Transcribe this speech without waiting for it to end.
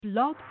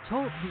Blog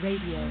Talk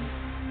Radio.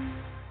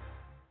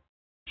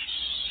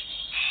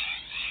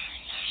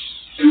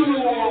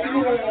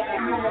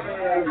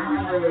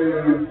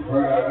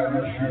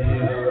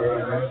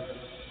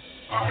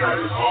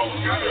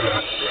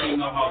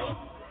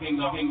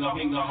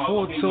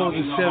 Four tours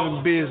and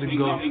 7 beers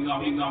ago.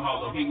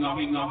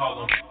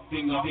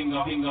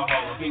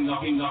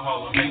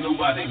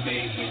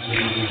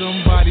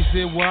 Somebody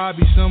said, well, I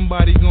be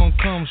somebody gon'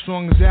 come.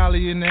 Strong as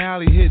alley in the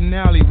alley, hitting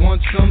alley.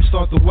 Once some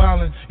start the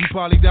wildin', you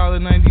probably dial a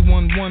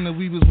 91 that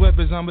we was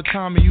weapons. I'm a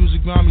Tommy, use a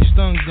grimy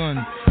stun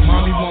gun.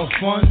 Mommy want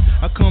fun?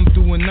 I come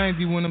through in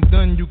 90. When I'm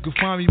done, you can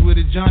find me with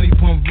a Johnny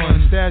Pump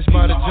run. Stashed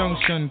by the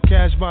junction,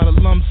 cash by the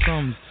lump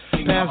sums.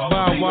 Pass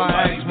by, why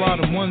ask why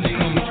the ones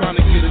come. Trying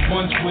to get a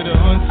bunch with a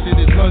hunt,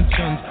 sit at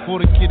luncheons. For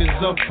the kid is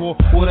up for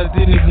what I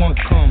didn't want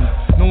come.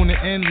 Knowing the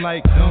end like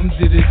dumb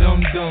did it,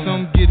 dumb.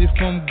 Some get it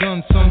from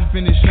guns, some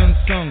finish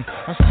unsung.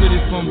 I spit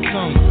it from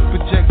tongue,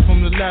 project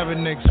from the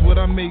larynx. What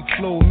I make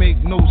flow, make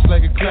notes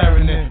like a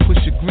clarinet.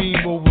 Push a green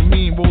over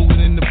me,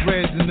 rolling in the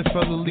breads. And the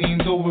fella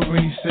leaned over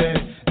and he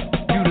said,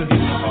 you the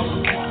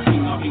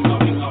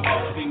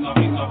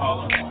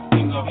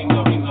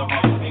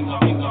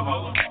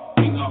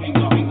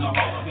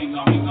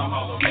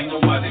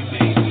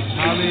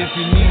if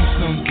you need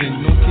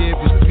something, don't care if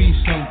it's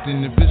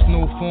 3-something. If it's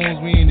no phones,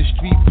 we in the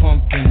street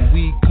pumping.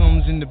 Weed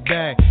comes in the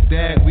bag,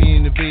 that we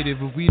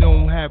innovative. If we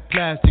don't have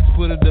plastic,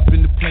 put it up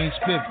in the plain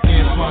split.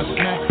 Can't find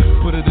smack,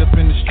 put it up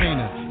in the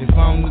strainer. If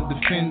I'm the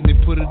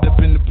defendant, put it up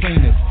in the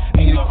plaintiff.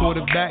 Need a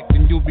quarterback,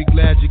 then you'll be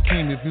glad you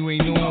came. If you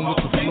ain't knowing what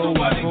the flow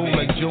is, roll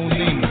like Joe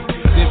Namath.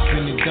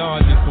 Dipping and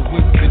dodging, for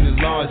whipping and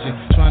lodging.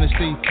 Trying to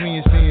stay free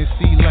and stay in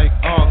C like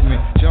Augment.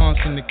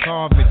 Johnson the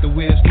carpet, the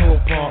way it's no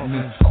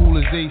apartment. Cool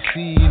as AC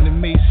in the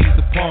Macy's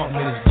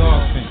department. It's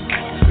Dawson.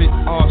 Spit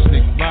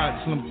arsenic, ride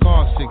till I'm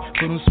car sick.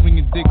 Put them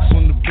swinging dicks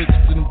on the bricks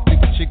to them thick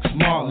chicks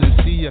marvelous.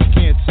 See, I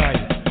can't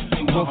tire.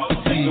 Rough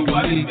fatigue, I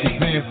lead the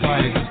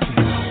vampires.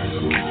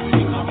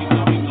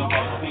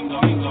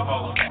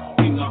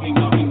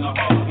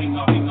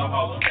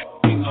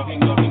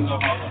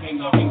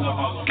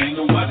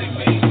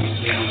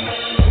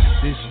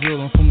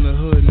 I'm from the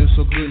hood and it's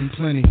so good and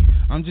plenty.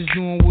 I'm just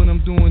doing what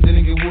I'm doing, then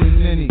it get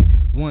wouldn't any.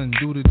 One,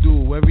 do the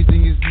do,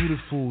 everything is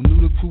beautiful.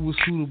 Knew the crew was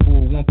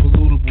suitable, one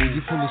pollutable.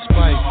 You full of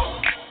spice,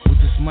 with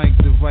this mic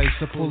device,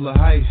 I pull a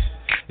heist.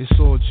 It's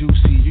all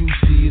juicy, you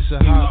see, it's a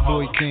hot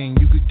boy thing.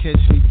 You could catch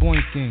me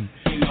boinking.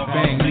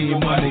 Bang, me and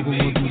my nigga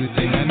will do the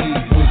thing. I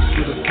need wood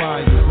for the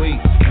fire, wait.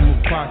 In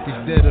my pockets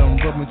dead, I'm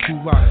rubbing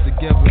 2 rocks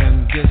together.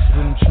 And guess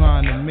what I'm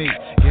trying to make?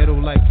 Ghetto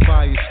like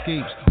fire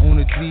escapes. On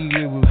a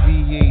 3-way with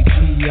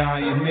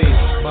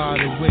VAGINA. By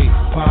the way,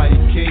 pie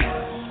and cake.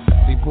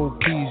 They both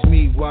please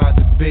me, why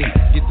debate?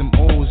 Get them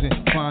O's and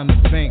find the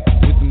bank.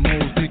 With them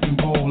O's, pick and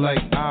roll like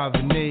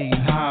Ivan A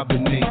and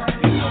hibernate.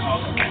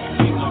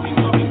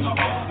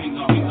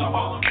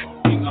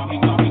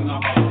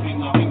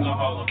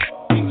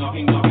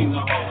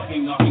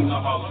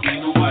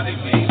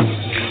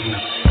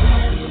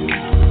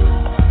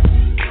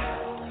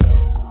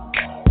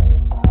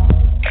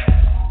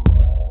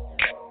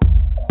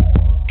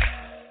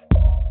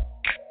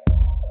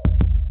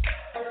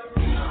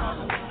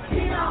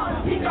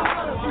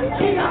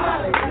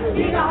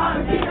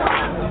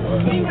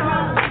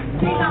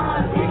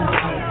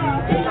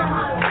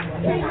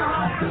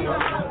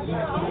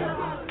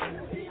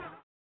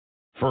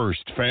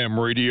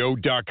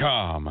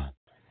 FirstFamRadio.com.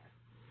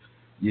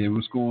 Yeah,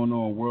 what's going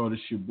on, world?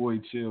 It's your boy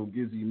Chill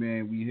Gizzy,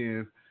 man. We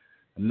here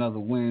another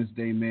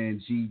Wednesday,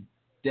 man.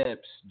 GDEP'S,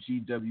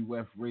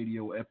 GWF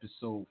Radio,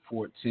 episode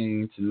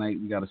 14. Tonight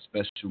we got a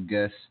special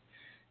guest.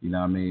 You know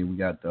what I mean? We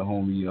got the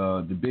homie,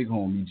 the big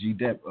homie,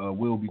 GDEP,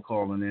 will be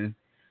calling in.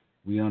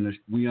 We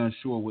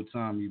unsure what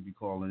time he'll be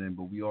calling in,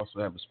 but we also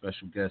have a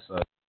special guest.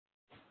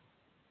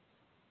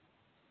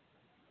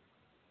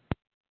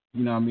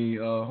 You know what I mean?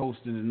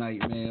 Hosting tonight,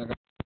 man. I got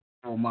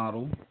a role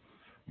model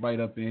right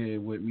up in here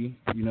with me.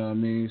 You know what I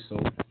mean? So,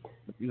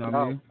 you know what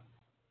I mean?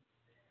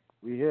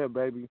 We here,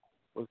 baby.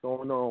 What's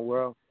going on,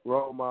 world?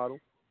 Role model.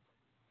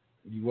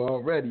 You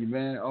all ready,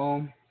 man?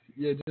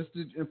 Yeah, just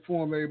to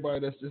inform everybody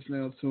that's just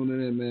now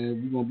tuning in,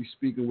 man, we're gonna be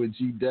speaking with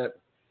GDEP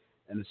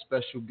and a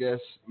special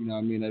guest. You know what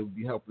I mean? That will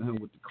be helping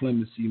him with the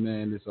clemency,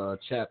 man. This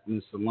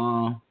Chaplain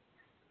Salaam.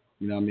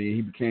 You know what I mean?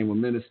 He became a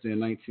minister in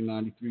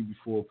 1993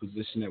 before a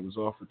position that was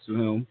offered to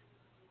him.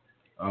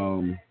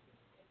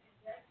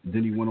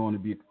 Then he went on to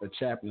be a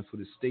chaplain for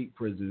the state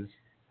prisons.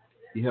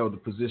 He held the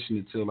position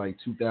until like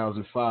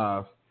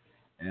 2005,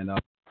 and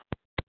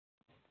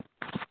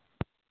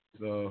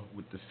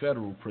with the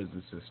federal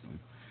prison system,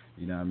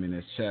 you know what I mean,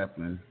 as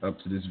chaplain up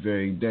to this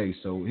very day.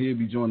 So he'll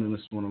be joining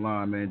us on the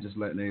line, man, just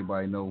letting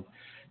everybody know,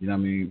 you know what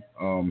I mean,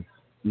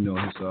 you know,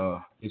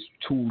 his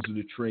tools of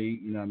the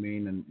trade, you know what I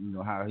mean, and you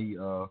know how he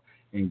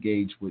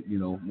engaged with, you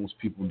know, most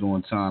people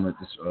doing time at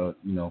this,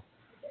 you know,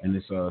 in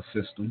this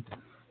system.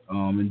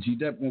 And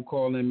GDEP gonna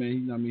call in, man. You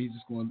know what I mean? He's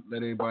just gonna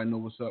let everybody know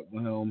what's up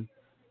with him.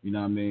 You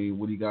know what I mean?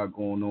 What he got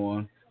going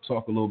on.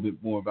 talk a little bit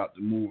more about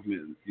the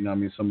movement. You know what I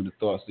mean? Some of the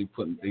thoughts they've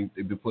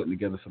been putting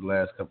together for the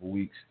last couple of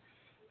weeks.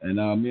 And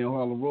me and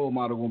Harlem Role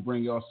Model gonna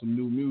bring y'all some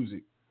new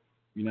music.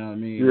 You know what I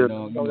mean? Yeah,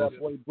 and, that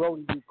boy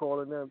Brody be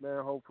calling them,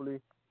 man. Hopefully,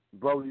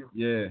 Brody.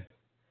 Yeah.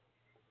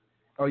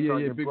 Oh yeah,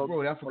 Big Brody.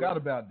 Brody. I forgot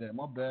about that.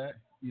 My bad.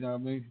 You know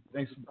what I mean?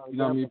 Thanks. You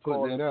know what I mean?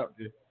 Putting that out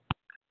there.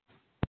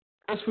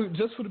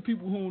 Just for the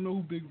people who don't know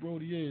who Big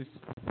Brody is.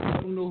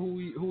 I don't know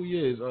who he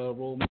is.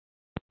 Role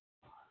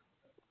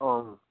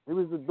Model. He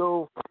was the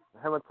dude.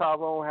 Him and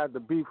Tyrone had the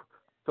beef.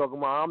 Talking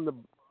about I'm the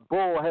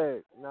bald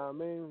head. You know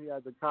what I mean? He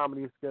had the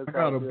comedy sketch. I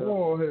got a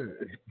bald head.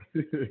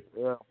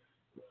 Yeah.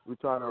 We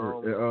trying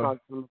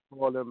to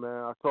call him,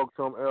 man. I talked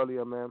to him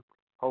earlier, man.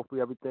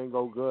 Hopefully everything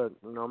go good.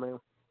 You know what I mean?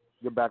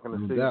 Get back in the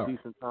city,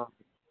 decent time.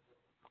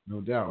 No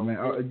doubt,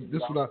 man.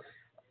 This what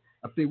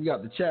I think we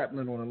got the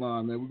Chaplain on the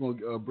line, man. We're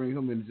gonna bring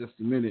him in just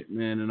a minute,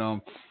 man.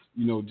 And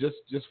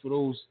just for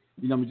those,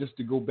 just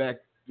to go back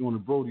on the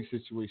Brody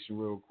situation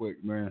real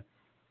quick, man.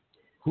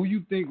 Who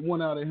you think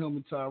won out of him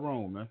and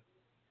Tyrone, man?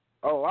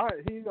 Oh,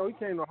 he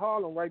came to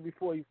Harlem right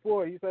before he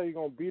fought. He said he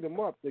gonna beat him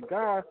up. The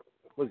guy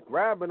was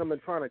grabbing him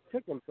and trying to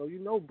kick him, so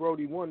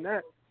Brody won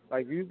that.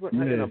 Like you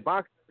in a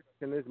box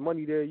and there's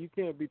money there, you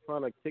can't be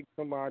trying to kick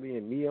somebody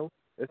and knee him.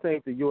 This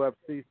ain't the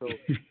UFC, so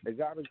they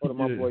gotta go to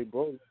my boy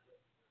Brody.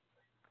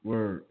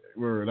 Word.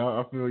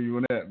 I feel you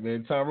on that,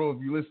 man. Tyrone,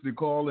 if you listen to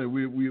call in,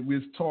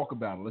 let's talk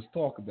about it. Let's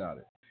talk about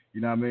it.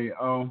 You know what I mean?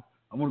 I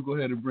want to go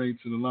ahead and bring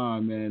to the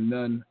line, man,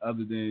 none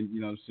other than,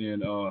 you know what I'm saying,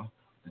 the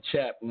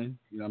Chaplain,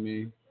 you know what I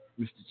mean,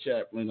 Mr.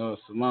 Chaplain,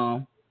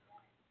 Salaam.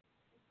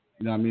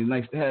 You know what I mean?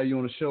 Nice to have you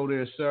on the show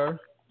there, sir.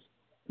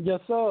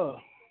 Yes, sir.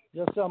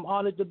 Yes, sir. I'm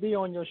honored to be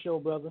on your show,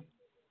 brother.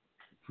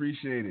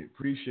 Appreciate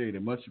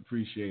it. Much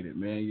appreciated,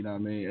 man. You know what I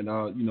mean? And,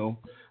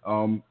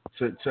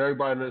 to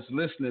everybody that's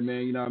listening,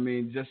 man, you know what I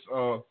mean? Just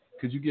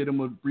could you give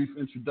them a brief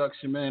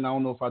introduction, man? I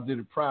don't know if I did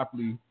it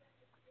properly,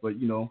 but,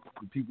 the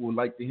people would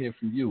like to hear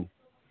from you.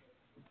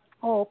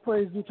 Oh,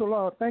 praise be to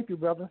Allah. Thank you,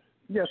 brother.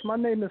 Yes, my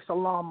name is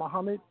Salaam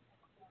Muhammad.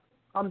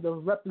 I'm the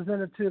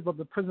representative of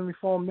the Prison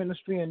Reform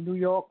Ministry in New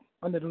York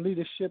under the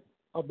leadership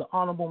of the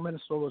Honorable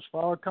Minister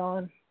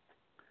Farrakhan.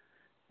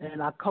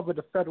 And I cover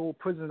the federal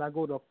prison. I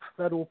go to a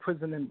federal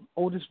prison in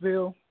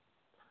Otisville.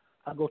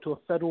 I go to a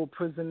federal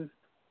prison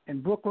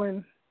in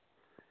Brooklyn.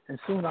 And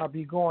soon I'll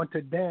be going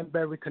to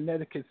Danbury,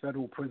 Connecticut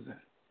Federal Prison.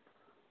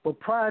 But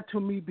prior to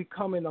me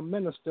becoming a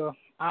minister,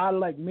 I,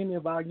 like many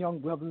of our young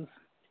brothers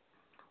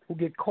who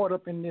get caught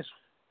up in this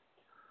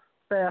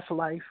fast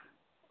life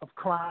of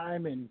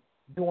crime and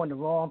doing the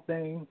wrong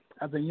thing.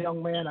 As a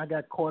young man, I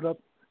got caught up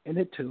in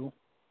it too.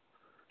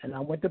 And I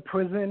went to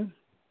prison.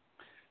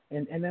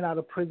 And then out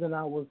of prison,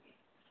 I was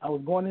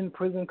going in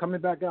prison,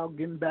 coming back out,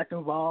 getting back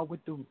involved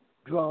with the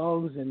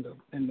drugs and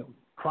the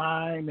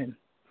crime.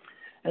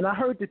 And I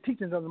heard the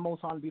teachings of the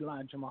Most Honorable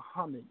Elijah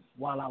Muhammad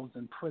while I was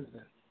in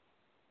prison.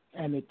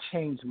 And it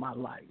changed my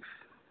life.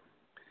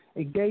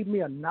 It gave me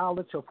a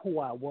knowledge of who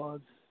I was.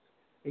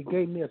 It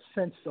gave me a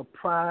sense of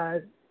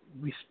pride,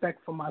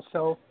 respect for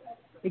myself.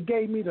 It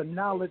gave me the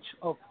knowledge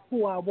of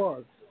who I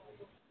was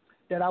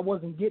that I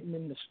wasn't getting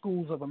in the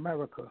schools of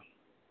America.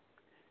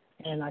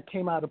 And I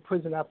came out of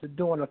prison after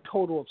doing a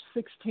total of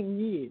 16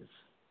 years.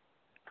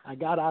 I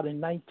got out in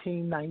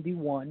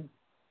 1991.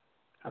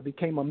 I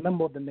became a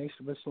member of the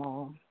Nation of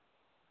Islam,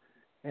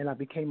 and I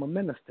became a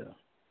minister.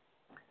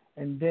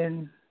 And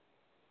then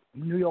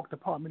New York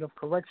Department of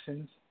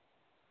Corrections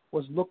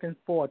was looking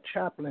for a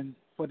chaplain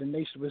for the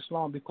Nation of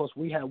Islam because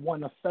we had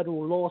won a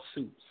federal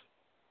lawsuit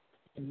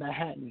in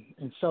Manhattan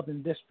in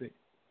Southern District.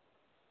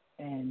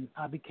 And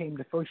I became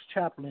the first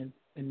chaplain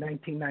in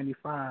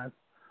 1995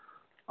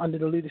 under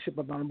the leadership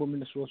of Honorable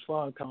Minister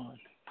Farrakhan.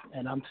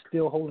 And I'm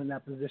still holding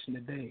that position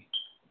today.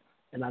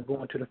 And I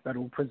go into the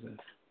federal prisons.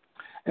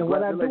 And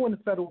what I do in the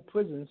federal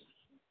prisons,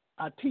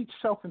 I teach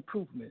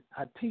self-improvement.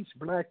 I teach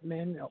black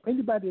men, or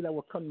anybody that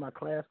will come to my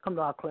class, come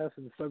to our classes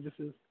and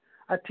services.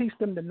 I teach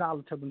them the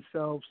knowledge of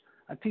themselves.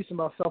 I teach them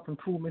about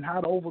self-improvement,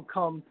 how to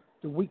overcome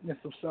the weakness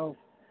of self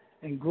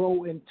and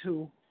grow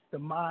into the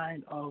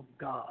mind of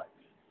God.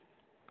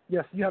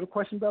 Yes, you have a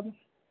question, brother?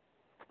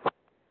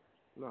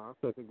 No, I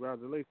said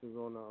congratulations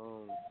on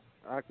the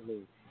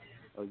accolades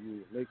of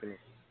you making it.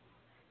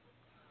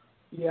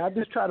 Yeah, I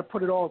just try to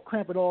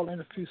cramp it all in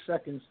a few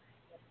seconds,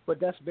 but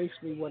that's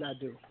basically what I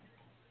do.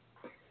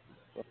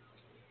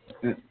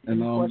 And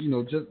one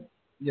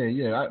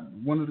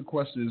of the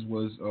questions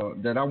was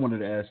that I wanted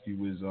to ask you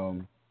was,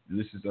 and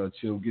this is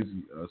Chill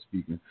Gizzy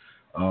speaking,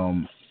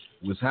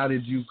 was how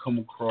did you come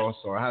across,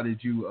 or how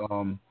did you,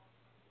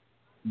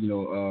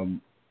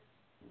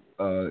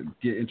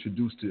 get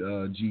introduced to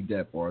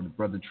GDEP or the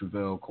brother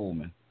Travell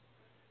Coleman?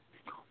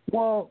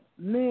 Well,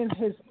 me and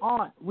his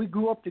aunt, we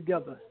grew up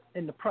together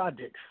in the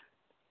projects.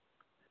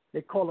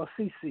 They call her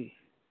Cece.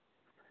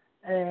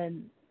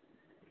 And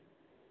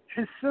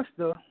his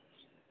sister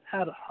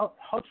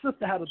her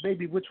sister had a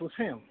baby, which was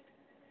him.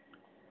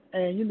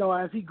 And,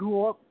 as he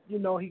grew up,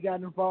 he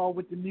got involved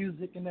with the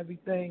music and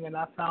everything, and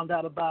I found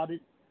out about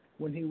it.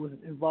 when he was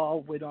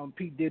involved with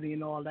P. Diddy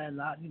and all that,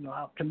 and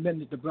I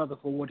commended the brother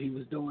for what he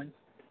was doing.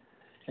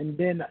 And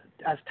then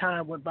as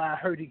time went by, I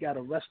heard he got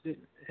arrested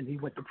and he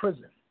went to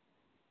prison.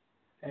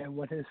 And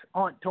when his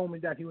aunt told me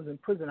that he was in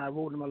prison, I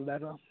wrote him a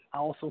letter. I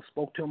also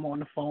spoke to him on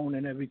the phone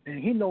and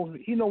everything. He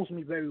knows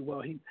me very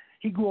well.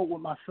 He grew up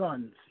with my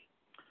sons.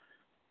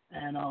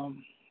 And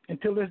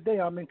until this day,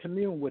 I'm in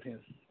commune with him.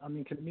 I'm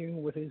in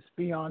commune with his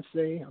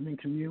fiancée. I'm in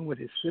commune with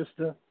his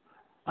sister.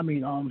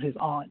 His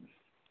aunt.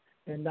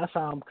 And that's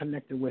how I'm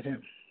connected with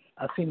him.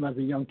 I seen him as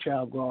a young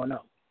child growing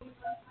up.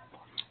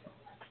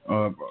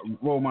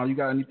 Romar, you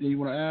got anything you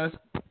want to ask?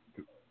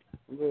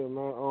 Yeah,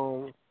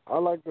 man. I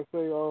like to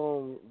say,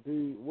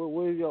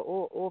 where's your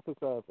office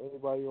at? If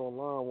anybody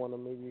online want to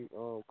maybe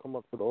come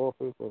up to the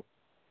office.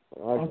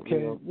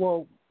 Okay.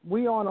 Well,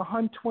 we on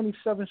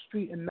 127th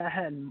Street in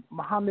Manhattan,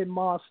 Muhammad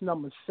Mosque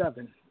number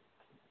 7,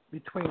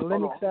 between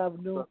Lenox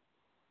Avenue.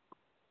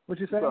 What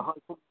you say?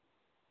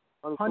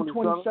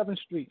 127th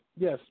Street.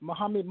 Yes,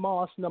 Muhammad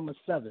Mosque number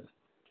 7.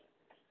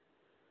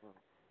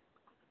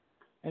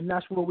 And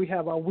that's where we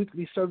have our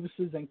weekly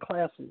services and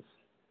classes.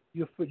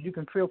 You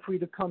can feel free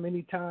to come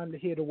anytime to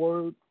hear the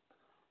word.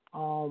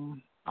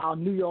 Our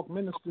New York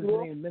minister's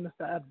name,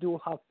 Minister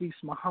Abdul Hafiz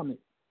Muhammad.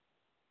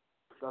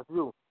 That's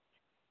you.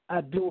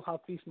 Abdul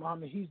Hafiz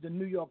Muhammad. He's the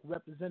New York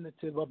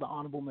representative of the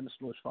Honorable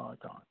Minister Louis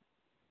Farrakhan.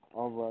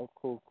 All right,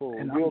 cool.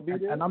 And You'll be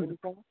there?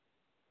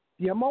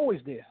 Yeah, I'm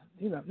always there.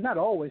 Not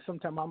always.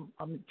 Sometimes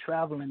I'm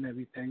traveling and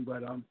everything,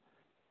 but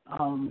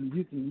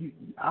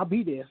I'll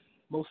be there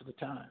most of the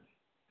time.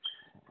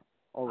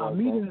 Right, our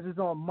meetings is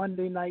on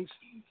Monday nights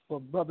for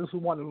brothers who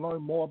want to learn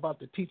more about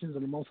the teachings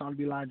of the Most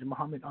Honorable Elijah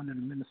Muhammad under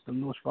the Minister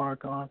Louis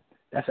Farrakhan.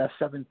 That's at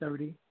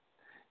 7:30.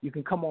 You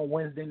can come on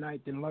Wednesday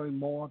night and learn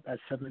more at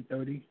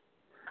 7:30.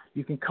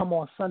 You can come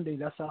on Sunday.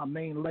 That's our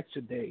main lecture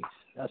days.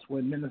 That's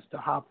when Minister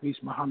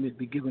Hafiz Muhammad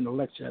be giving a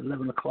lecture at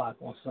 11 o'clock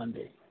on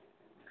Sunday.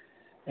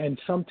 And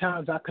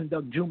sometimes I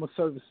conduct Juma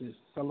services,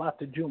 Salat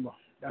to Juma.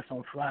 That's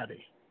on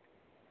Friday.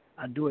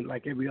 I do it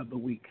like every other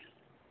week.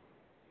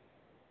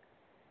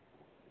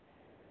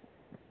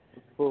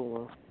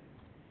 Cool,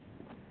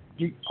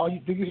 man.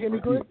 Do you hear me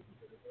good?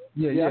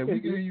 Yeah, we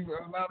hear you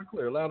loud and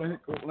clear. Loud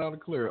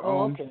and clear.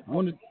 Okay.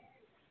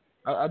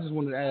 I just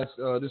wanted to ask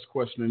this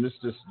question, and this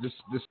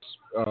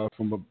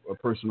from a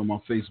person on my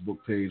Facebook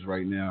page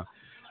right now.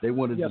 They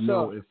wanted to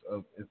know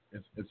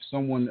if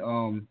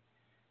someone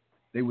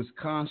they was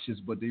conscious,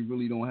 but they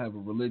really don't have a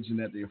religion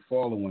that they're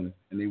following,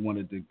 and they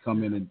wanted to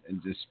come in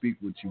and just speak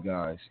with you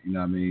guys. You know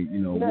what I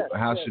mean?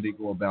 How should they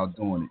go about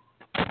doing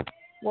it?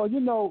 Well,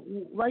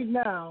 right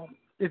now,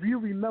 if you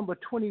remember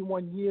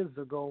 21 years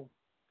ago,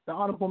 the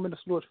Honorable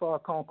Minister Louis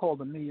Farrakhan called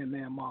the Million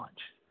Man March.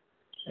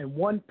 And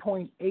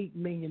 1.8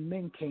 million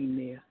men came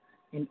there,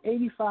 and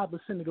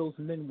 85% of those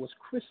men was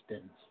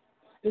Christians.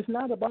 It's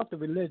not about the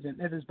religion.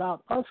 It is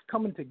about us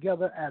coming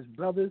together as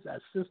brothers, as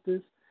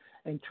sisters,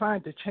 and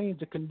trying to change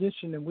the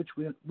condition in which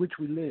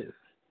we live,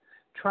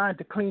 trying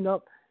to clean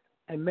up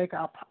and make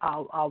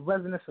our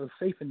residence a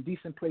safe and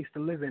decent place to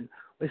live in.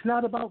 It's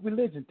not about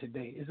religion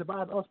today. It's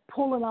about us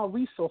pulling our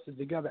resources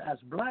together as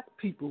black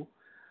people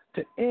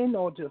to end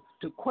or to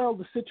quell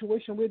the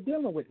situation we're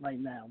dealing with right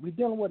now. We're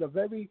dealing with a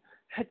very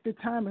hectic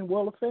time in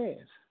world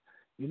affairs.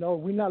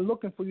 We're not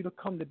looking for you to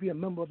come to be a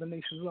member of the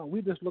nation alone.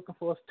 We're just looking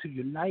for us to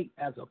unite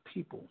as a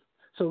people.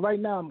 So right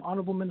now,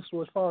 Honorable Minister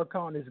Louis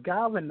Farrakhan is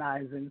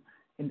galvanizing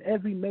in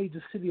every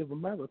major city of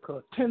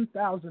America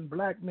 10,000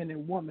 black men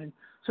and women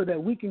so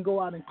that we can go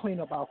out and clean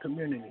up our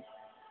community.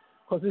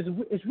 Because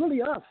it's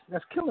really us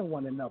that's killing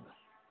one another.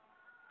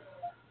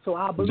 So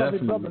our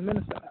beloved brother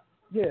minister,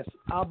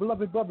 our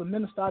beloved brother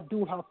Minister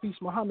Abdul Hafiz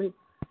Muhammad,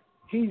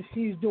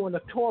 he's doing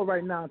a tour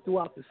right now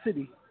throughout the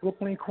city,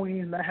 Brooklyn,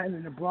 Queens, Manhattan,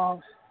 and the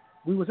Bronx.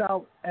 We was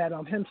out at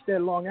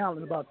Hempstead, Long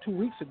Island about 2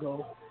 weeks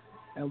ago,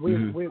 and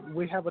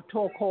we have a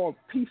tour called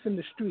Peace in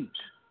the Streets.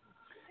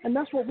 And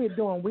that's what we're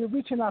doing. We're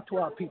reaching out to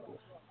our people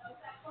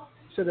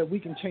so that we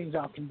can change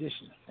our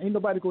condition. Ain't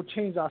nobody going to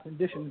change our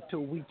condition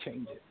until we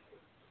change it.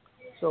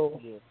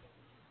 So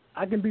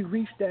I can be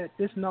reached at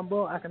this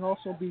number. I can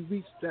also be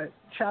reached at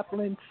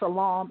Chaplain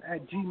Salaam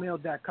at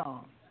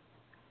gmail.com.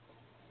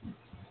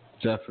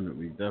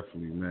 Definitely,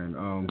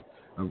 man.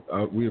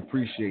 We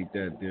appreciate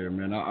that, there,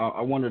 man. I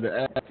wanted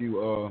to ask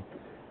you,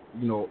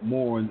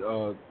 more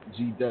on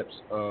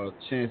GDEP's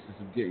chances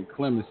of getting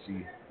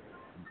clemency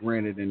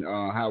granted, and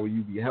how will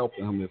you be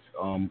helping him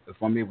if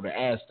I'm able to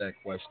ask that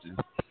question?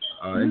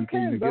 You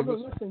can, brother.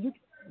 Listen,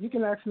 you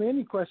can ask me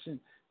any question.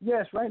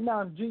 Yes, right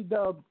now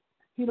G-Dub,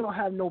 he don't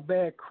have no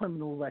bad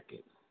criminal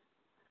record.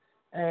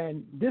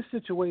 And this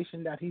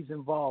situation that he's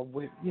involved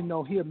with,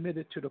 he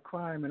admitted to the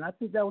crime, and I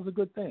think that was a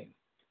good thing.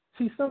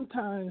 See,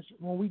 sometimes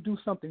when we do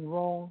something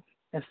wrong,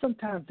 and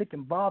sometimes it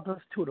can bother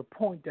us to the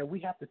point that we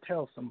have to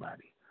tell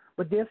somebody.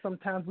 But there's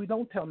sometimes we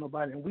don't tell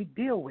nobody, and we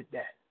deal with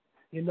that,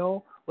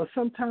 But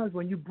sometimes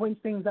when you bring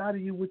things out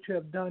of you, what you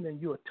have done,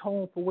 and you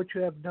atone for what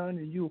you have done,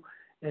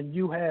 and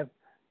you have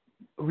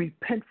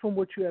repent from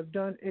what you have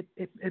done,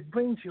 it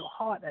brings your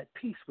heart at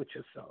peace with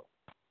yourself.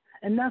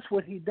 And that's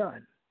what he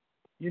done.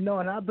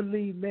 And I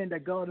believe, man,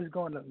 that God is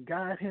going to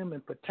guide him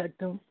and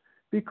protect him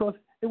because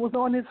it was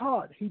on his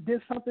heart. He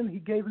did something. He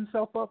gave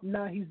himself up.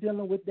 Now he's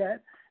dealing with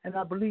that, and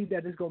I believe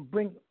that it's going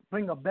to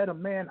bring a better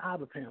man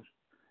out of him.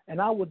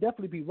 And I will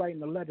definitely be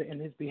writing a letter in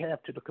his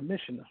behalf to the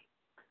commissioner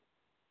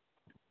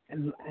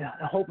and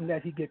hoping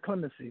that he get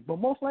clemency. But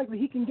most likely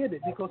he can get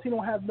it because he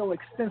don't have no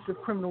extensive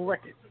criminal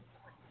record.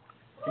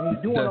 And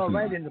he's doing all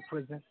right in the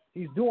prison.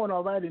 He's doing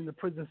all right in the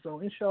prison. So,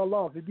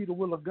 inshallah, if it be the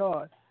will of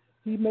God,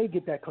 he may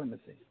get that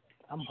clemency.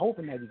 I'm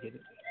hoping that he get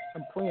it.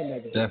 I'm praying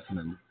that he get it.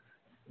 Definitely.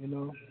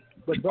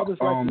 But brothers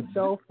like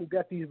yourself who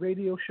got these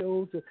radio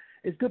shows,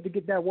 it's good to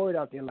get that word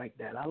out there like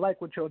that. I like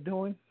what you're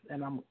doing,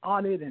 and I'm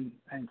honored and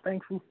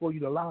thankful for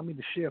you to allow me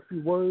to share a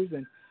few words.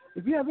 And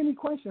if you have any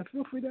questions,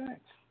 feel free to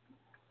ask.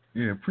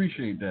 Yeah,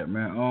 appreciate that,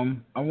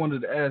 man. I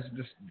wanted to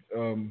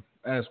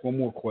ask one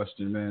more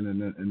question, man,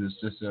 and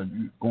it's just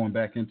going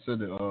back into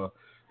the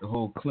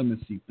whole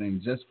clemency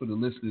thing. Just for the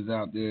listeners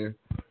out there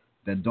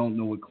that don't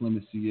know what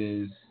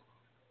clemency is,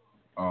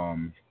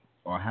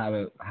 or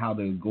how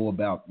to go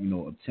about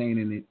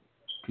obtaining it,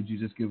 could you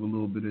just give a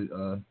little bit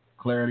of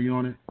clarity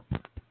on it?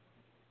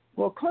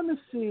 Well,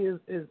 clemency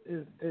is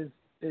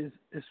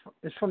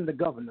from the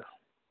governor.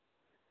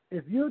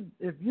 If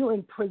you're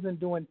in prison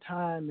doing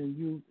time and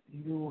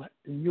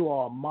you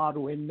are a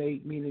model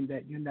inmate, meaning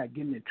that you're not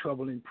getting in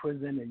trouble in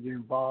prison and you're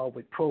involved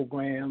with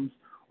programs,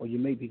 or you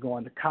may be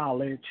going to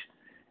college,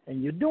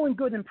 and you're doing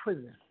good in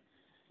prison,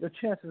 your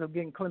chances of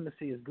getting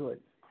clemency is good.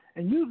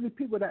 And usually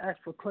people that ask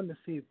for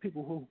clemency are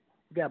people who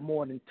got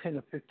more than 10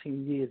 or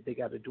 15 years they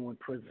got to do in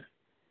prison.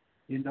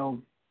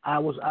 I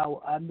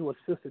knew a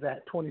sister that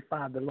had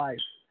 25 to life,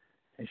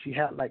 and she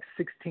had like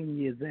 16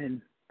 years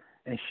in.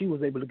 And she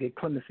was able to get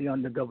clemency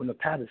under Governor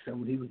Patterson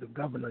when he was the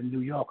governor in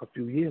New York a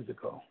few years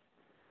ago.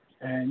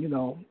 And,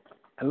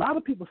 a lot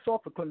of people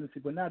sought for clemency,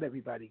 but not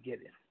everybody get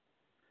it,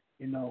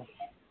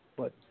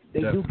 But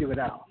they do give it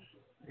out.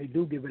 They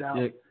do give it out.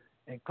 Yeah.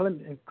 And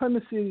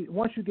clemency,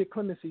 once you get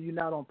clemency, you're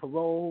not on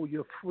parole.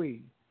 You're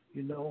free,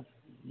 You're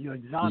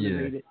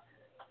exonerated,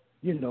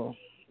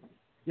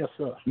 Yes,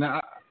 sir.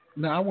 Now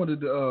I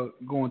wanted to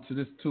go into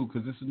this, too,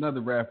 because this is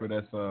another rapper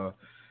that's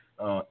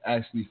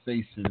actually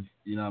facing,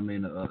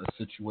 a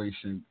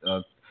situation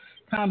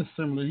kind of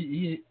similar.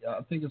 He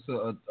I think it's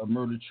a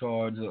murder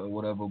charge or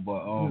whatever,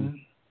 but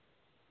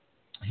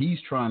he's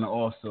trying to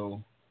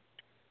also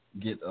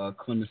get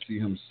clemency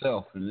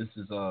himself, and this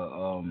is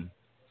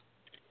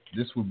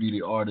this would be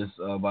the artist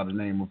by the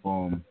name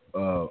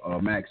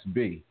of Max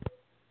B.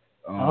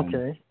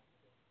 Okay.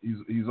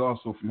 He's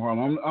also from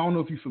Harlem. I don't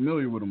know if you're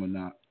familiar with him or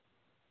not.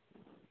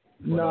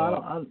 But,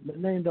 no, the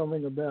name don't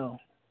ring a bell.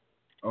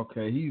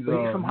 Okay, he's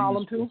from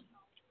Harlem too.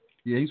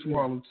 Yeah, he's from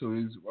Harlem too.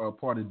 He's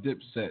part of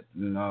DEP'S,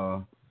 and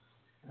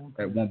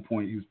at one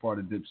point he was part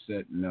of DEP'S,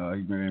 and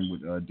he ran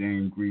with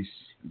Dame Grease,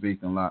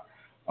 Vacant Lot.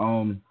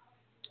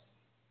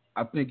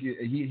 I think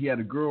he had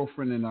a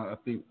girlfriend, and I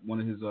think one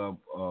of his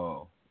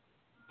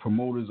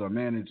promoters or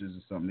managers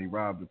or something. They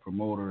robbed the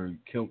promoter and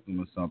killed him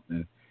or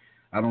something.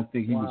 I don't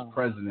think he was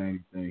present or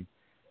anything,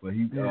 but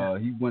he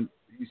went.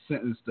 He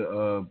sentenced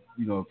to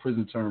a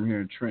prison term here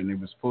in Trenton. It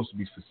was supposed to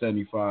be for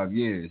 75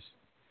 years.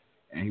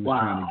 And he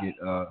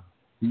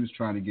was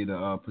trying to get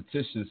a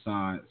petition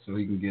signed so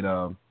he can get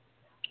a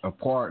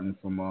pardon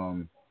from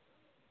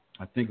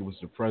I think it was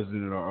the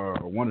president or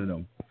one of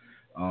them.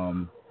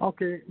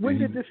 Okay, when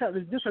did this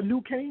happen? Is this a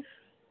new case?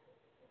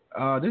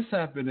 This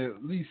happened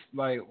at least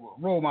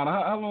role model.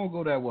 How long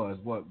ago that was?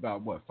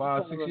 About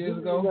 5, 6 years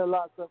ago? He's been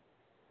locked up.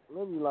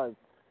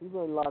 He's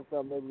been locked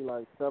up maybe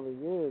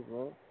 7 years,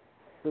 man.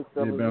 6,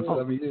 7 years. About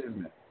 7 years,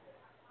 man.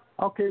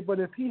 Okay, but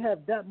if he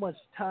had that much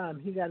time,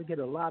 he got to get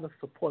a lot of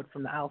support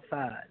from the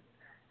outside,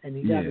 and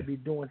he got to be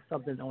doing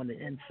something on the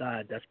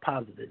inside that's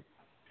positive.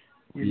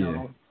 You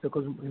know,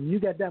 because when you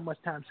got that much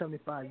time,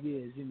 75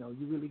 years, you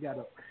really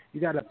gotta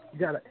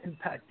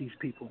impact these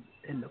people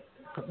in the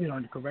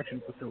in the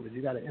correctional facilities.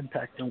 You gotta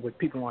impact them with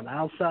people on the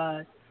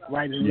outside,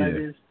 writing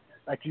letters,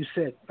 like you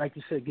said,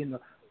 getting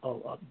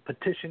a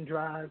petition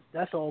drive.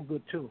 That's all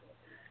good too.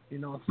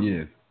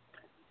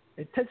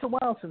 It takes a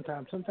while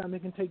sometimes. Sometimes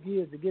it can take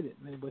years to get it,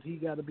 man. But he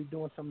got to be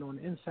doing something on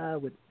the inside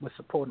with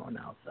support on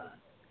the outside.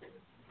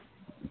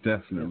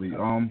 Definitely.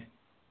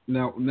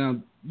 Now,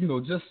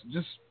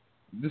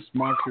 just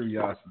my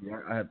curiosity.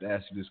 I have to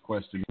ask you this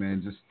question,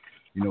 man. Just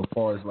as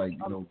far as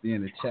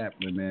being a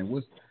chaplain, man.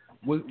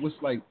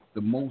 What's like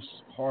the most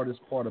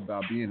hardest part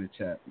about being a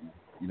chaplain?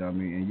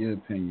 In your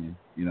opinion,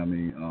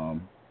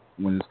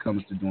 when it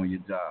comes to doing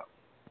your job.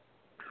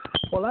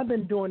 Well, I've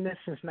been doing this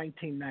since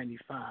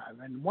 1995,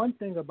 and one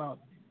thing about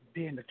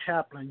being a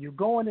chaplain, you're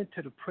going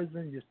into the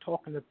prison, you're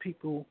talking to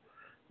people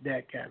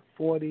that got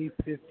 40,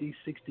 50,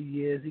 60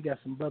 years. You got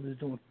some brothers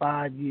doing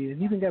 5 years.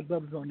 You even got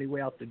brothers on their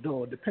way out the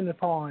door, depending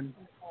upon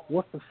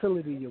what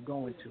facility you're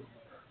going to.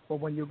 But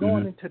when you're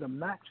going into the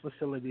max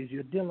facilities,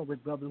 you're dealing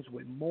with brothers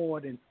with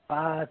more than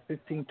 5,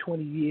 15,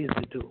 20 years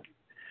to do.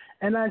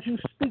 And as you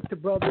speak to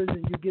brothers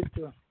and you get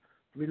to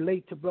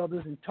relate to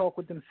brothers and talk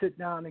with them, sit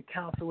down and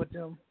counsel with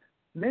them,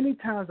 many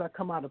times I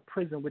come out of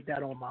prison with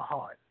that on my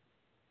heart.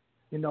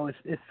 You know,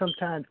 it's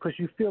sometimes because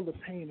you feel the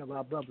pain of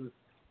our brothers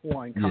who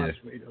are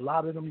incarcerated. A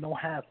lot of them don't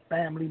have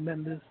family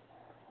members.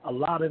 A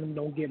lot of them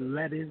don't get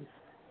letters.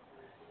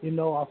 You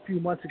know, a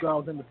few months ago I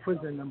was in the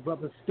prison and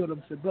brother stood up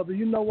and said, brother,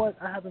 you know what?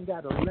 I haven't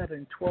got a letter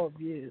in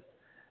 12 years.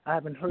 I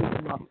haven't heard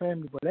from my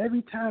family, but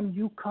every time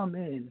you come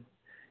in,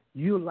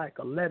 you're like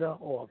a letter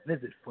or a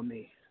visit for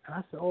me. And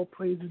I said, all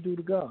praise is due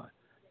to God.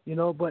 You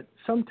know, but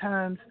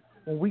sometimes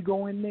when we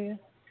go in there,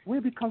 we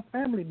become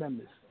family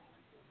members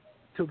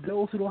to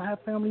those who don't have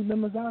family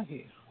members out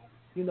here.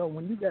 You know,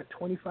 when you got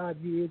 25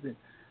 years, and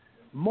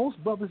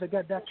most brothers that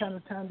got that kind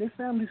of time, their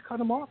families cut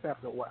them off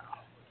after a while.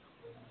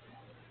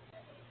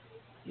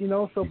 You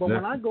know, so, but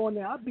when I go in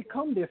there, I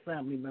become their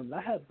family member.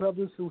 I had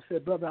brothers who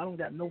said, brother, I don't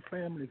got no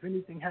family. If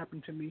anything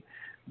happened to me,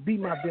 be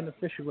my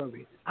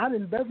beneficiary. I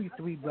done buried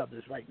 3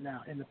 brothers right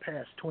now in the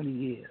past 20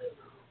 years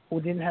who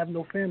didn't have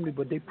no family,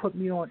 but they put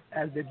me on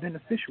as their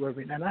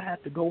beneficiary, and I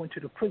had to go into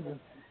the prison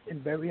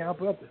and bury our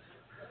brothers.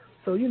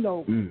 So, you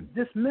know,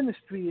 this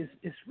ministry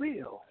is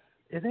real.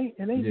 It ain't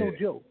no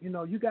joke. You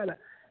know, you gotta.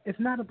 It's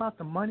not about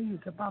the money.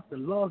 It's about the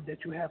love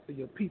that you have for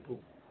your people.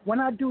 When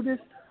I do this,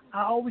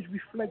 I always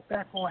reflect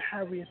back on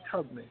Harriet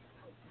Tubman.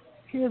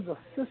 Here's a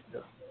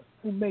sister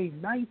who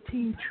made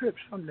 19 trips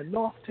from the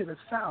north to the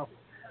south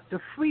to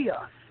free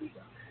us.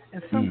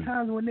 And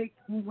sometimes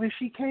when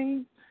she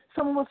came,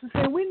 some of us would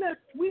say,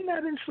 we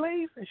not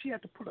enslaved, and she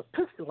had to put a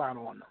pistol out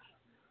on them.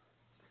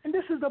 And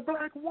this is a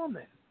black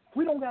woman.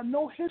 We don't got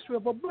no history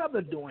of a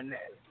brother doing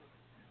that.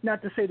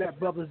 Not to say that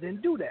brothers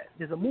didn't do that.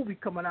 There's a movie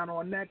coming out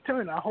on Nat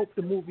Turner. I hope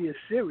the movie is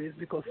serious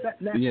because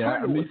Nat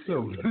Turner was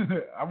serious.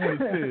 I want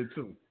to say it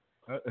too.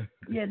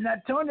 Yeah,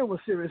 Nat Turner was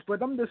serious,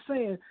 but I'm just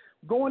saying,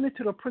 going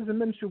into the prison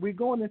ministry, we're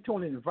going into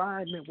an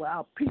environment where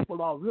our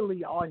people are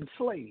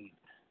enslaved.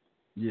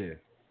 Yeah.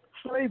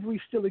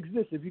 Slavery still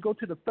exists. If you go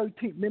to the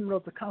 13th Amendment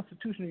of the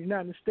Constitution of the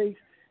United States,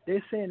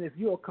 they're saying if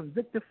you are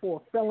convicted for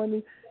a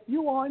felony,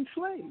 you are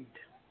enslaved.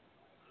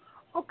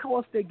 Of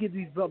course, they give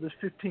these brothers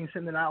 15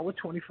 cents an hour,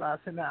 25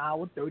 cents an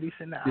hour, 30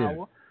 cents an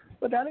hour,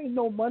 but that ain't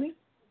no money.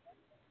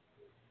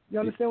 You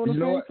understand what I'm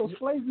saying? So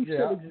slavery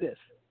still exists.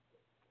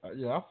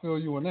 Yeah, I feel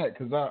you on that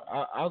because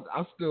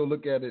I still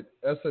look at it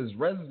us as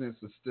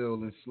residents are still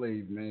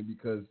enslaved, man.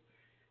 Because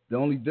the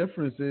only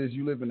difference is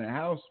you live in a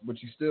house,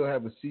 but you still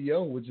have a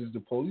CO, which is the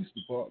police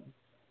department.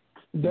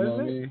 That's what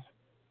it. I mean?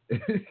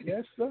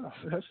 Yes, sir.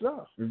 Yes,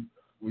 sir.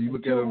 When you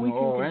look Until at it we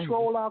can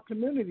control angles. our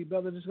community,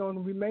 brother, it's going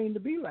to remain to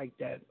be like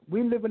that.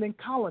 We're living in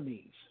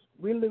colonies.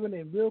 We're living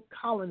in real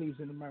colonies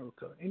in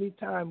America.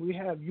 Anytime we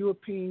have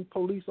European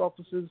police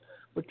officers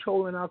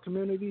patrolling our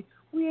community,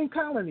 we in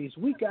colonies.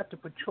 We got to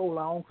patrol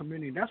our own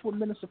community. That's what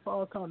Minister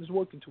Farrakhan is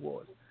working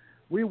towards.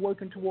 We're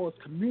working towards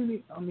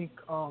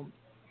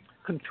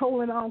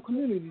controlling our own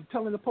community,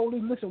 telling the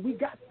police, listen, we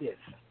got this.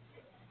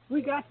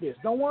 We got this.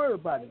 Don't worry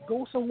about it.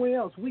 Go somewhere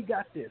else. We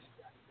got this.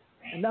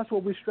 And that's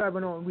what we're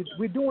striving on.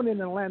 We're doing it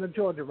in Atlanta,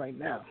 Georgia right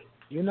now,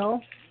 you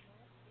know?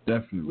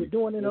 Definitely. We're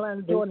doing it in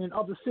Atlanta, Georgia, and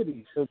other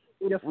cities. Yes,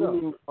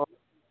 sir.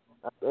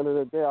 At the end of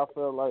the day, I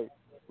feel like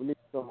we need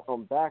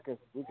some backers.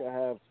 We can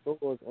have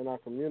stores in our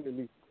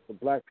community so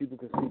black people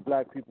can see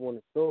black people in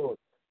the stores.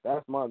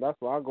 That's why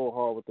I go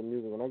hard with the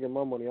music. When I get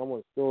my money, I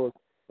want stores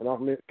in our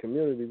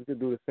community. We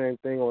could do the same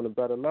thing on a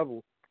better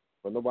level,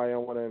 but nobody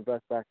don't want to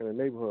invest back in the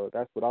neighborhood.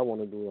 That's what I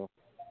want to do, though.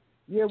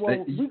 Yeah,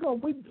 well,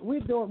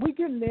 we're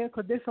getting there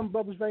because there's some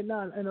brothers right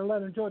now in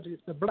Atlanta, Georgia.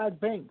 It's the black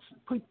banks.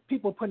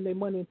 People putting their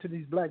money into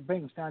these black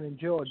banks down in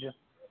Georgia,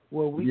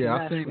 where we can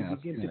actually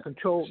begin to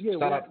control.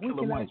 Yeah, we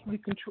can actually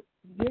control.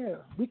 Yeah,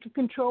 we can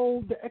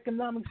control the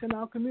economics in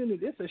our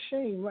community. It's a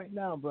shame right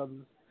now,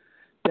 brothers,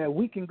 that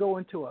we can go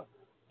into a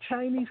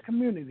Chinese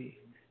community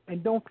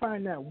and don't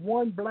find that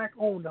one black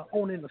owner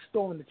owning a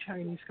store in the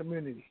Chinese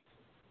community.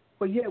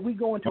 But yet we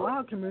go into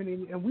our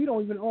community and we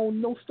don't even own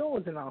no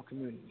stores in our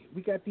community.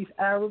 We got these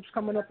Arabs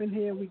coming up in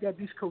here. We got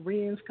these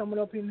Koreans coming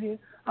up in here.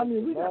 I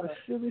mean, we got a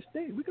serious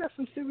thing. We got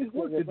some serious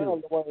work to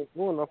do. Nobody's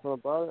doing nothing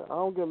about it. I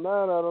don't get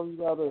mad at them. You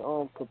got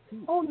to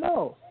compete. Oh,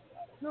 no.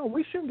 No,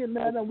 we shouldn't get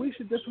mad at them. We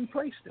should just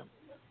replace them.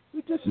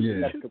 We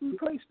should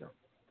replace them.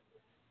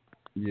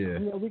 Yeah.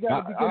 You know, we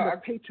got to begin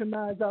to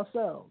patronize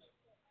ourselves.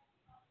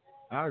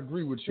 I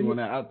agree with you on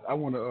that. I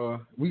want to.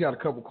 We got a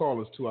couple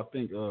callers too. I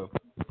think.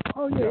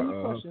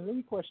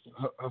 Any question?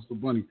 Hustle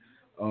Bunny,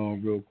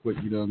 real quick.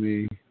 You know what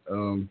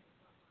I mean?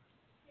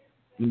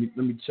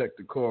 Let me check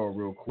the call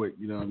real quick.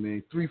 You know what I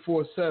mean?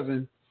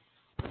 347.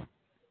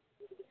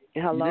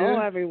 Hello,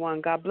 everyone.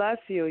 God bless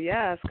you.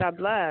 Yes, God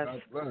bless.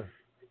 God bless.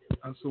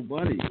 Hustle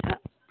Bunny.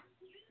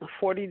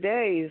 40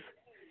 days.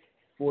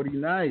 40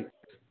 nights.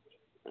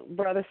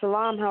 Brother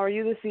Salaam, how are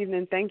you this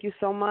evening? Thank you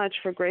so much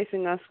for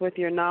gracing us with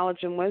your knowledge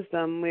and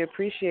wisdom. We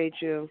appreciate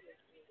you.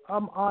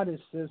 I'm honored,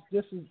 sis.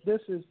 This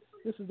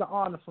is an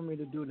honor for me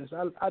to do this.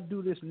 I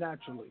do this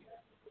naturally.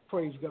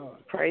 Praise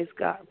God. Praise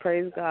God.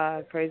 Praise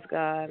God. Praise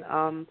God.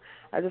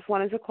 I just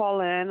wanted to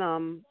call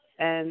in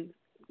and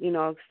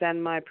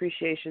extend my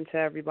appreciation to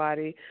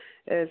everybody.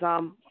 Is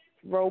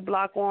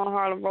Roadblock on,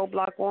 Harlem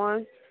Roadblock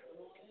on?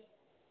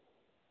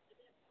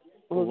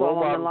 Who's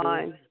all on the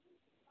line?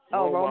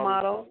 Role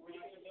model.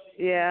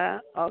 Yeah.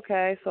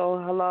 Okay.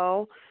 So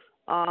hello.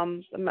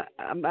 I'm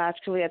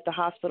actually at the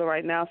hospital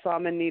right now, so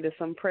I'm in need of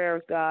some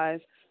prayers, guys.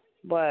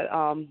 But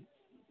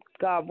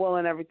God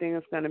willing, everything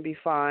is going to be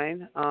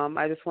fine.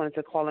 I just wanted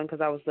to call in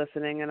because I was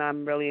listening, and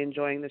I'm really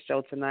enjoying the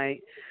show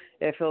tonight.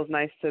 It feels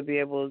nice to be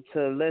able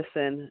to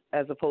listen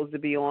as opposed to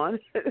be on.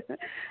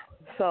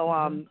 So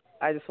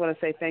I just want to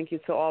say thank you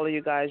to all of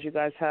you guys. You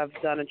guys have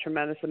done a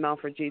tremendous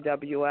amount for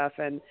GWF,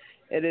 and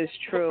it is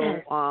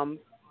true.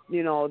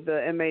 You know,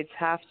 the inmates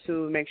have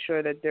to make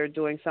sure that they're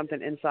doing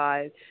something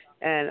inside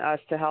and us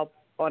to help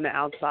on the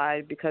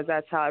outside, because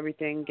that's how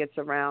everything gets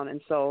around.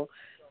 And so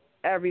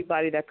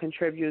everybody that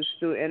contributes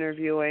through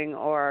interviewing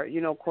or,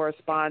 you know,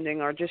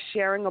 corresponding or just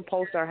sharing a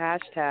post or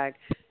hashtag,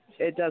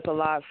 it does a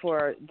lot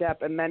for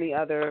DEP and many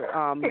other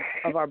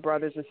of our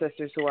brothers and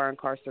sisters who are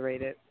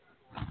incarcerated.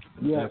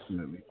 Yeah,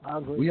 definitely. I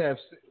agree. We have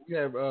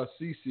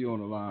Cece on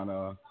the line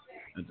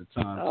at the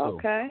time.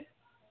 Okay.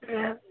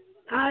 Yeah.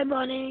 Hi,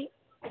 Bunny.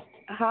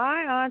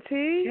 Hi,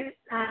 Auntie.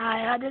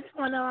 Hi. I just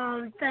want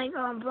to thank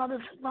Brother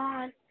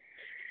Salaam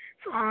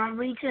for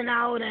reaching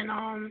out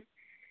and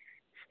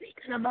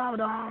speaking about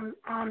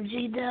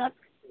GDEP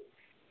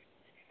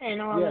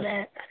and all of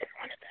that. I just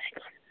want to thank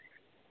him.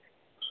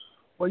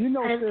 Well, you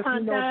know, I just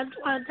want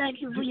to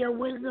thank you for your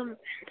wisdom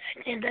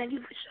and thank you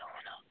for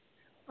showing up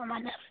for my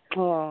nephew.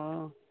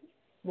 Oh.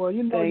 Well,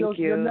 you know,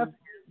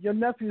 your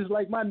nephew's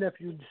like my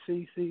nephew,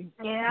 CC.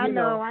 Yeah, I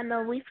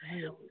know.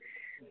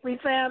 We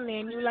family,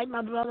 and you like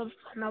my brother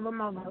from another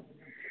mother.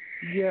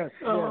 Yes.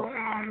 So,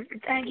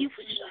 thank you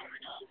for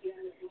showing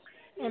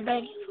up, and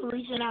thank you for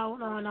reaching out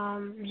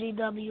on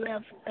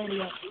GWF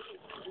Radio.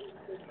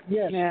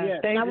 Yes.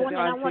 Thank you,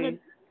 Auntie.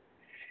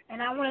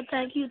 And I want to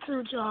thank you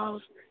too,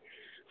 Charles,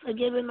 for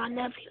giving my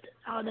nephew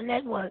the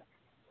network.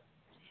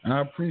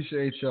 I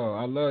appreciate y'all.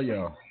 I love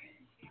y'all.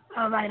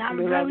 All right, I'm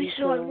very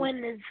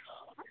short-winded.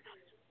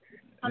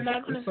 I'm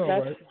not going to say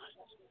right.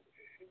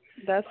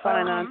 That's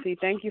fine, Auntie.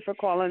 Thank you for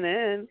calling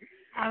in.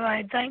 All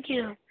right, thank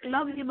you.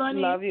 Love you, buddy.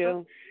 Love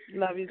you.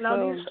 Love you, love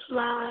too. You,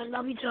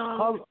 love you,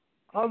 Charles.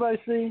 All right,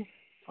 see.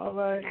 All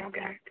right.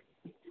 Okay.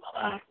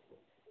 Bye.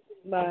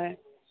 Bye.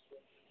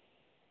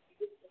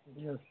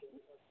 Yes.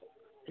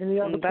 Any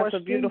other questions? That's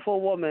a beautiful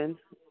woman.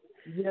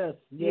 Yes.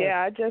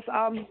 Yeah, I just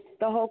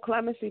the whole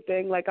clemency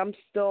thing, like I'm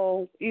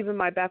still, even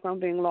my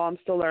background being law, I'm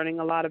still learning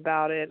a lot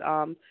about it.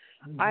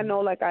 I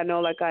know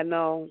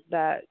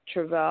that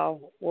Travell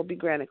will be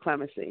granted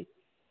clemency.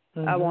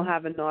 I won't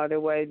have it no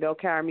other way. They'll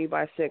carry me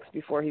by 6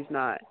 before he's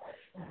not.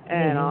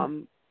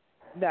 And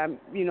that,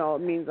 you know,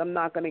 it means I'm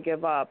not going to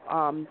give up.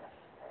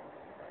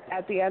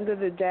 At the end of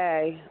the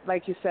day,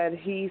 like you said,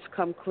 he's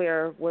come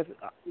clear with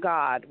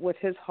God, with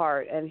his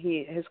heart and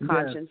his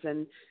conscience,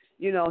 and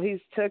you know, he's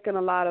taken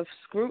a lot of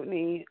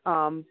scrutiny,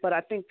 but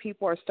I think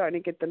people are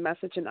starting to get the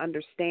message and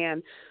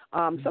understand.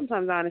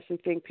 Sometimes I honestly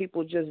think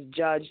people just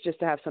judge just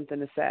to have something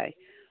to say.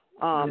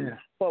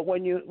 But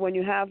when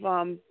you have,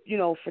 you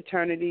know,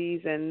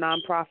 fraternities and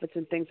nonprofits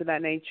and things of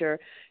that nature,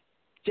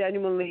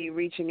 genuinely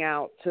reaching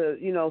out to,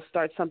 you know,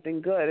 start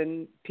something good,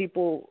 and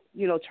people,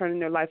 you know, turning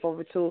their life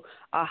over to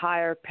a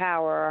higher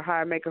power or a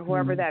higher maker,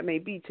 whoever that may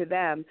be to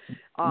them,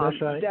 That's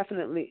right.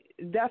 definitely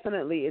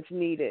it's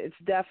needed. It's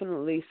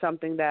definitely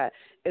something that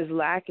is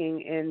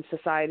lacking in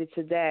society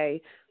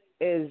today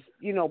is,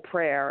 you know,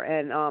 prayer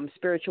and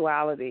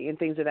spirituality and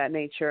things of that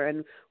nature.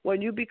 And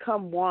when you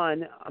become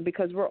one,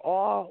 because we're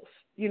all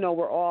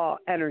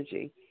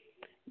energy,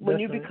 when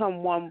you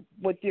become one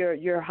with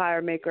your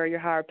higher maker, your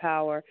higher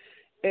power,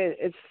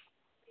 it's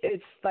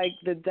like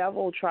the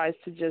devil tries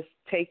to just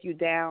take you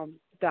down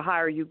the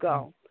higher you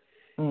go.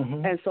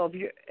 And so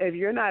if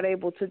you're not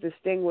able to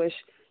distinguish,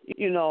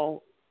 you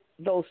know,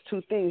 those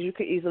two things, you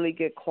could easily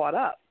get caught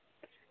up.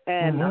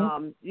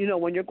 And you know,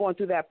 when you're going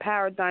through that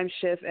paradigm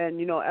shift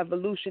and, you know,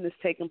 evolution is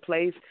taking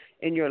place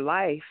in your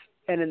life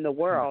and in the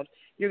world,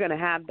 you're going to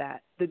have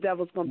that. The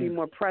devil's going to be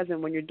more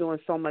present when you're doing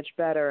so much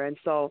better. And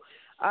so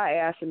I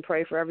ask and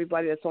pray for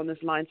everybody that's on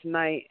this line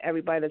tonight,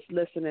 everybody that's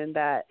listening,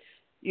 that,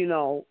 you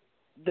know,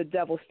 the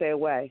devil stay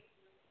away.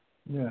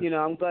 You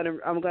know,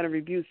 I'm gonna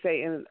rebuke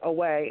Satan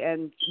away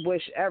and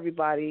wish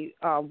everybody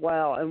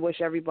well, and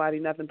wish everybody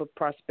nothing but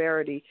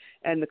prosperity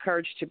and the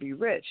courage to be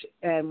rich.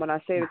 And when I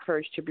say the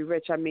courage to be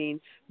rich, I mean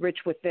rich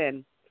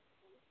within,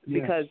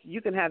 because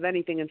you can have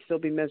anything and still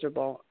be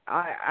miserable.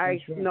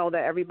 I know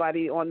that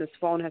everybody on this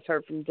phone has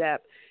heard from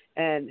DEP,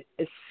 and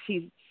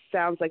he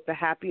sounds like the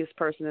happiest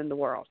person in the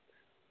world.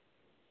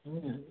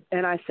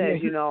 And I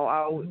said, you know,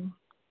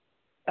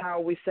 I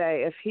always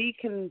say, if he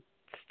can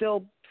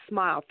still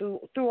smile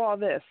through all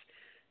this,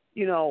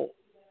 you know,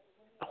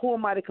 who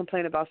am I to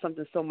complain about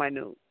something so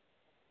minute?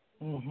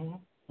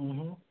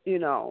 You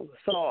know,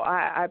 so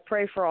I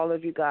pray for all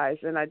of you guys,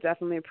 and I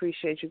definitely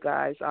appreciate you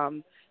guys.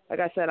 Like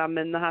I said, I'm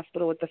in the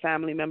hospital with a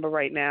family member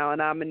right now,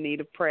 and I'm in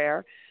need of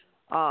prayer.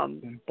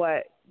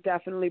 But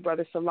definitely,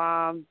 Brother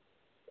Salaam,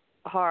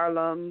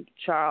 Harlem,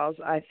 Charles,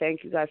 I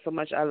thank you guys so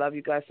much. I love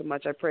you guys so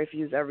much. I pray for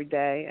you every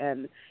day,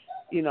 and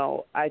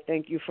I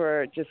thank you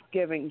for just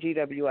giving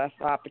GWF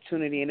the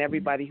opportunity and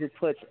everybody who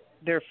puts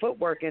their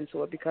footwork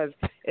into it, because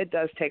it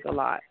does take a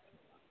lot.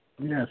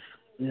 Yes,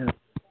 yes.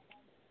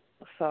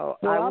 So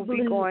Well, I will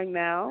be going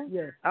now.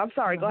 Yes. I'm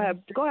sorry. Go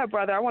ahead,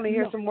 brother. I want to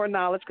hear some more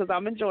knowledge because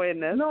I'm enjoying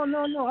this. No.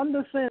 I'm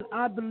just saying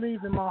I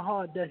believe in my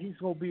heart that he's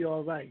gonna be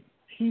all right.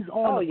 He's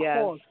on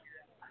course.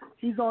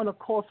 He's on a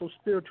course of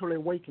spiritual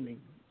awakening.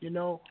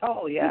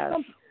 Oh yes.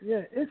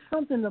 It's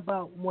something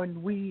about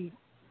when we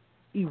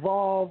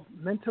evolve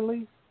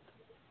mentally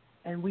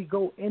and we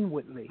go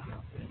inwardly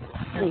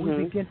and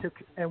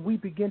we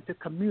begin to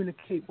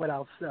communicate with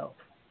ourselves.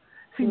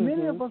 See,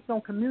 many of us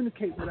don't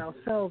communicate with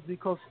ourselves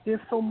because there's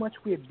so much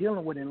we're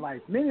dealing with in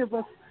life. Many of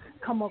us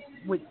come up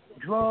with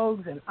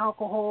drugs and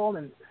alcohol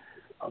and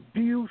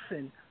abuse,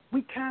 and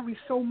we carry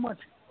so much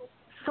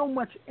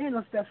in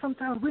us that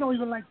sometimes we don't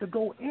even like to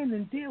go in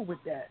and deal with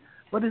that.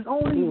 But it's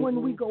only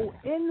when we go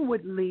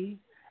inwardly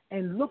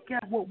and look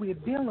at what we're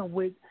dealing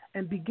with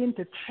and begin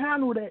to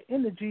channel that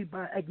energy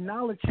by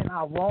acknowledging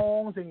our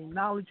wrongs and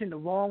acknowledging the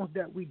wrongs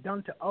that we've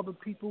done to other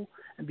people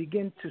and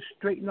begin to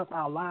straighten up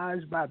our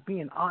lives by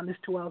being honest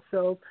to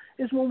ourselves,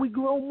 is when we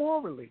grow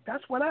morally.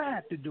 That's what I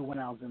had to do when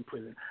I was in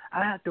prison.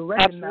 I had to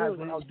recognize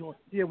when I was doing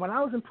 – when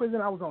I was in prison,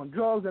 I was on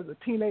drugs as a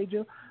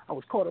teenager. I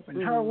was caught up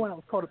in heroin. I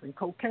was caught up in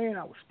cocaine.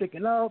 I was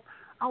sticking up.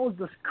 I was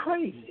just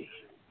crazy.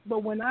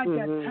 But when I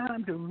got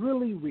time to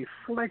really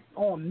reflect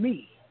on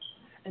me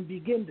and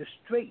begin to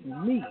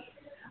straighten me,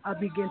 I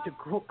begin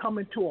to come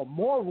into a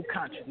moral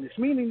consciousness,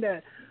 meaning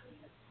that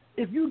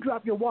if you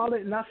drop your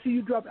wallet and I see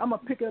you drop it, I'm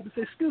going to pick it up and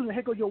say, excuse me,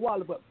 here goes your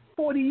wallet. But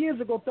 40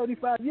 years ago,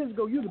 35 years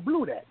ago, you'd have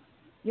blew that.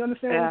 You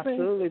understand what I'm saying?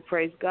 Absolutely.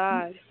 Praise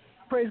God.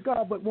 Praise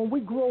God. But when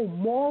we grow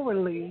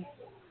morally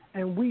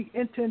and we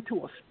enter into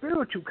a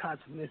spiritual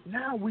consciousness,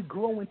 now we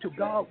grow into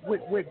God,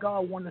 where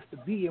God wants us to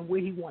be and where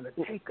he wants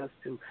to take us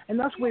to. And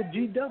that's where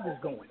GW is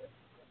going.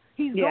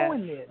 He's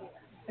going there.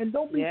 And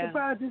don't be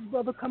surprised this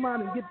brother come out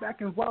and get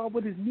back involved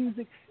with his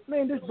music.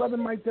 Man, this brother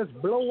might just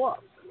blow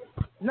up.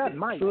 Not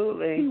might.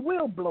 Absolutely. He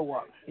will blow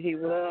up. He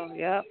will,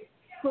 yep.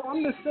 So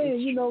I'm just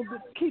saying,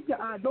 keep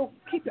your eyes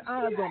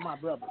on my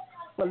brother.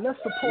 But let's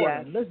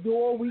support him. Let's do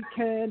all we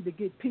can to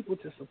get people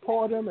to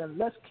support him, and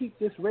let's keep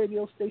this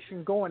radio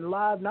station going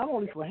live, not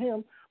only for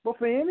him, but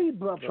for any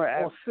brother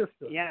or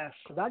sister. Yes.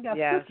 Because I got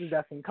sisters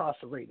that's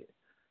incarcerated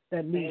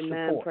that need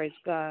support. Praise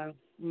God.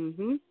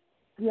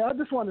 Yeah, I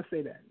just want to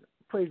say that.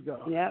 Praise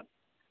God. Yep.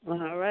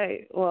 All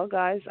right. Well,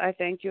 guys, I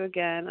thank you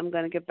again. I'm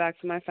going to get back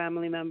to my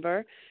family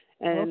member,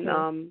 and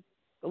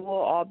we'll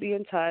all be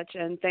in touch.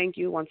 And thank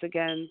you once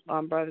again,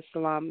 Brother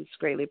Salaam. It's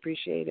greatly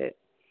appreciated.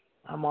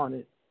 I'm on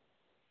it.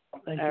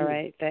 Thank you. All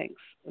right.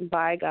 Thanks.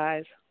 Bye,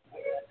 guys.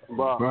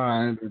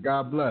 Bye.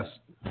 God bless.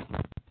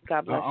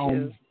 God bless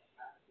you.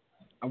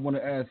 I want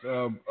to ask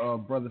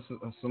Brother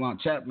Salaam,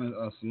 Chaplain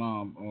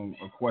Salaam,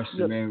 a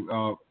question, man.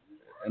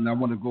 And I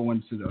want to go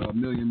into the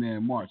Million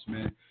Man March,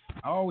 man.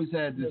 I always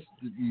had these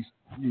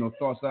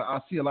thoughts. I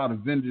see a lot of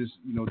vendors,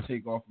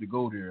 take off to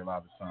go there a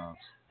lot of times.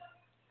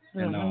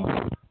 And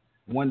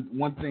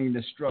one thing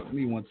that struck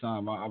me one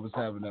time, I was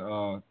having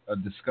a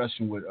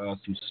discussion with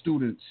some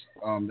students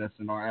that's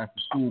in our after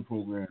school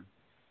program.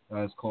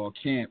 It's called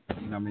Camp.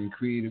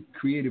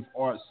 Creative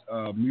arts,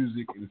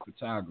 music, and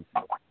photography.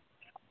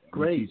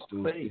 Great.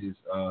 We teach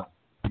those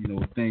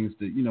kids, things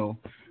that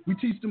we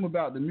teach them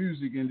about the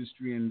music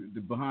industry and the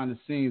behind the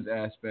scenes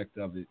aspect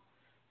of it.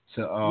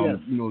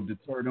 To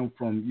deter them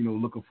from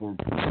looking for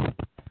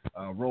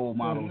role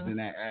models in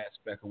that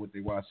aspect of what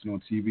they're watching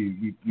on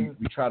TV.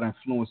 We try to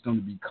influence them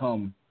to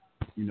become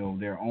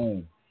their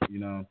own.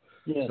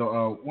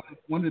 So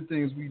one of the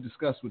things we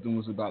discussed with them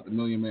was about the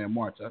Million Man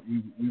March.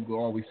 We would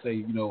always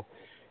say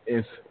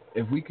if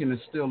we can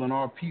instill in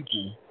our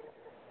people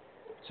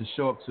to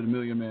show up to the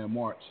Million Man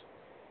March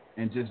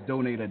and just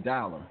donate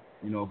 $1,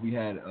 if we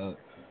had a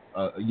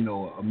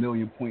 1.8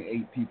 million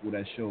people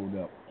that showed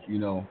up.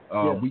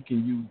 We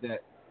can use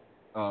that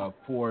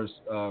for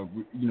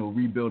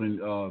rebuilding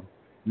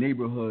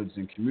neighborhoods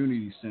and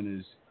community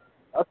centers.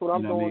 That's what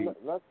I'm doing.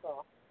 Let's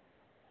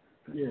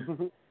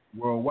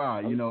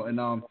worldwide, and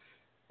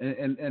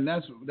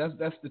that's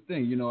the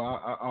thing.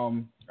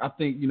 I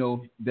think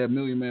that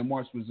Million Man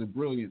March was a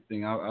brilliant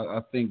thing.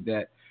 I think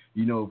that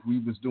if we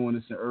was doing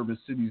this in urban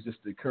cities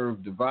just to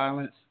curb the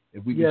violence,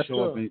 if we could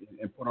show up and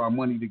put our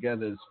money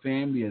together as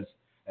family,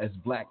 as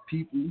black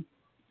people.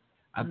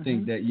 I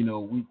think that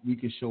we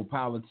can show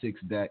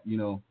politics that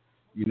we're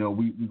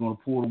gonna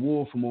pull the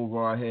wool from over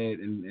our head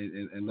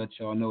and let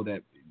y'all know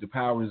that the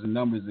power is in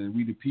numbers and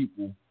we the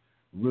people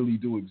really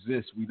do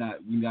exist. We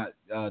not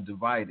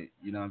divided.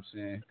 You know what I'm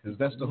saying? Because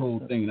that's the whole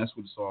thing. That's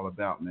what it's all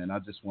about, man. I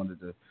just wanted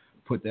to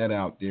put that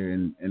out there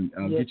and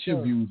get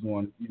your views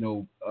on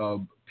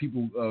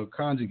people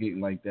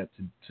conjugating like that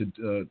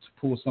to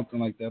pull something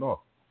like that off.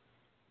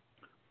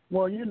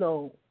 Well,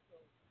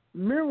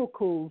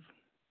 miracles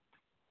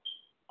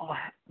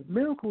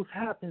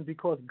happen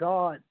because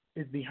God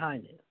is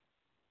behind it.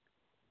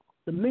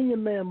 The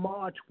Million Man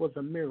March was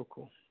a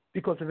miracle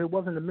because if it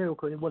wasn't a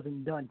miracle, it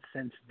wasn't done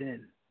since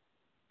then.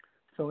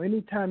 So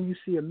anytime you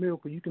see a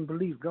miracle, you can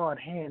believe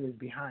God's hand is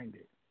behind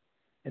it.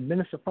 And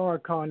Minister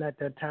Farrakhan at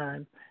that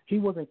time, he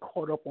wasn't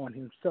caught up on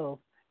himself.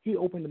 He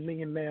opened the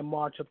Million Man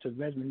March up to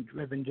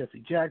Reverend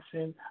Jesse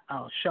Jackson,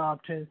 Al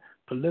Sharpton,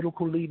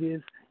 political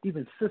leaders,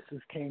 even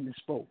sisters came and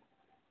spoke.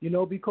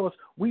 Because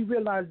we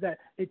realized that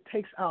it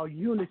takes our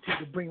unity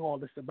to bring all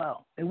this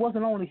about. It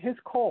wasn't only his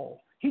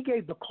call. He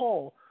gave the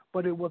call,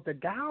 but it was the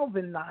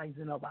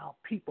galvanizing of our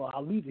people,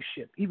 our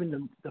leadership,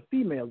 even the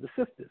females, the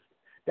sisters,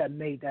 that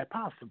made that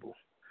possible.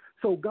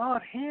 So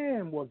God's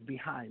hand was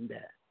behind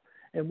that.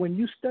 And when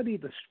you study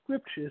the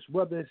scriptures,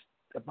 whether it's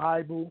the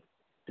Bible,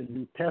 the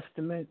New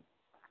Testament,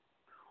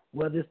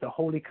 whether it's the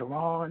Holy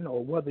Quran,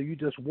 or whether you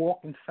just walk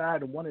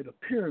inside of one of the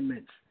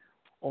pyramids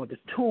or the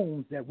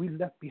tombs that we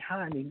left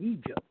behind in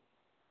Egypt,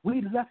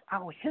 we left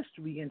our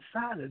history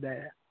inside of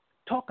there,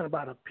 talking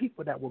about a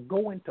people that will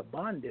go into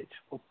bondage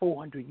for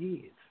 400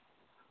 years.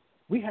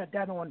 We had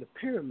that on the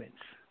pyramids.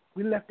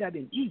 We left that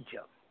in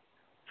Egypt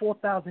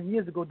 4,000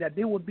 years ago, that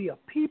there would be a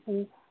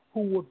people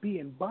who would be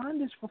in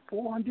bondage for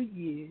 400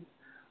 years.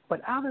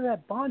 But out of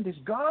that bondage,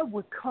 God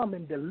would come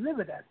and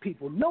deliver that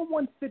people. No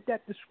one fit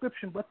that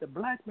description but the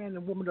black man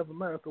and woman of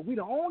America. We're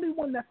the only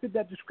one that fit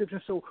that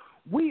description. So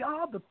we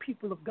are the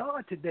people of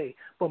God today,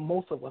 but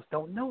most of us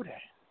don't know that.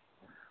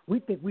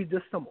 We think we're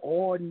just some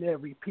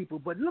ordinary people.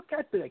 But look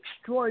at the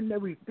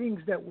extraordinary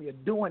things that we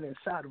are doing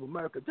inside of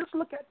America. Just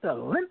look at the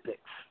Olympics.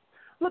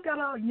 Look at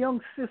our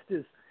young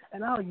sisters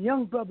and our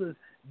young brothers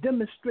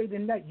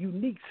demonstrating that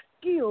unique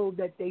skill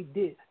that they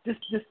did this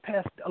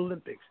past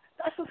Olympics.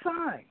 That's a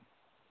sign.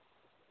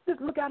 Just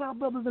look at our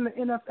brothers in the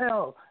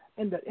NFL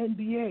and the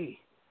NBA.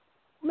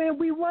 Man,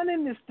 we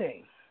running this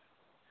thing.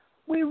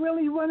 We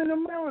really running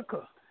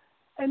America.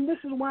 And this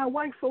is why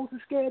white folks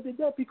are scared to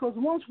death, because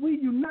once we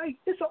unite,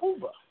 it's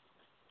over.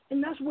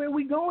 And that's where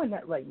we're going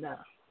at right now.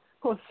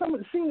 Because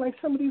it seems like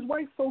some of these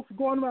white folks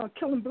going around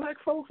killing black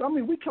folks. I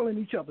mean, we're killing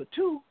each other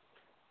too.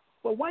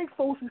 But white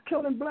folks is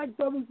killing black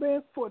brothers,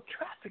 man, for a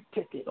traffic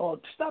ticket or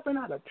stopping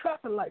at a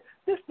traffic light.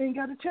 This thing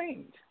got to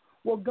change.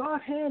 Well,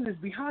 God's hand is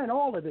behind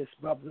all of this,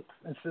 brothers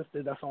and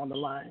sisters that's on the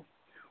line.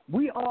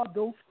 We are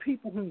those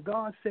people whom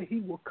God said he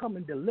will come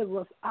and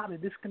deliver us out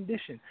of this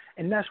condition.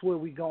 And that's where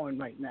we're going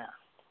right now.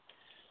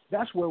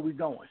 That's where we're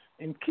going.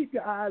 And keep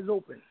your eyes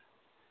open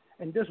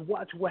and just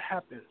watch what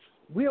happens.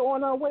 We're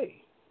on our way.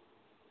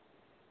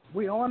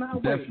 We're on our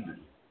way.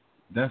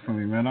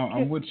 Definitely, man.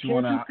 I'm with you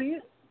on that. Can't you see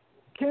it?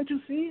 Can't you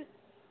see it?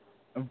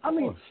 I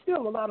mean,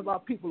 still a lot of our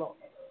people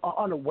are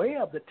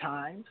unaware of the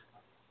times.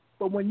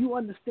 But when you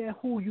understand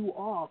who you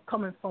are,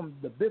 coming from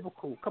the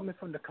biblical, coming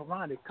from the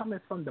Quranic, coming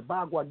from the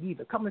Bhagavad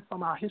Gita, coming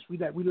from our history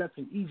that we left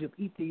in Egypt,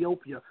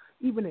 Ethiopia,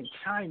 even in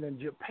China and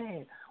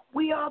Japan,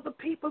 we are the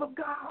people of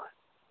God.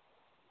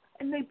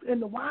 And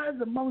the wise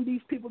among these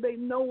people, they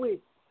know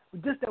it.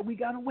 Just that we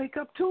got to wake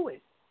up to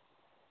it.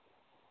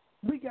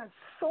 We got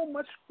so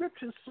much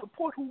scripture to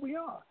support who we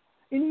are.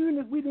 And even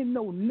if we didn't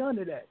know none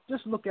of that,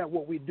 just look at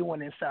what we're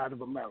doing inside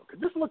of America.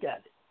 Just look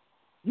at it.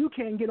 You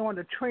can't get on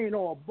the train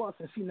or a bus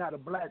and see not a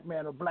black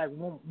man or black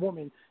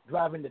woman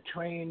driving the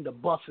train, the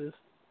buses.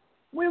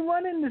 We're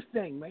running this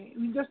thing, man.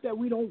 It's just that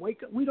we don't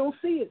wake up. We don't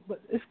see it, but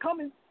it's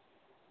coming.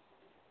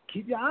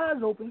 Keep your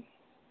eyes open.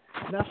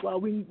 And that's why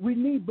we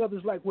need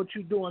brothers like what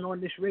you're doing on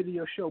this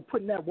radio show,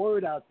 putting that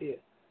word out there.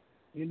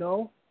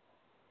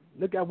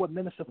 Look at what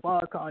Minister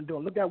Farrakhan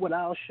doing. Look at what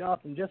Al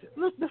Sharpton just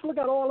look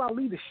at all our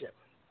leadership.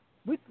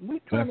 We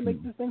trying to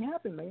make this thing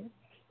happen, man.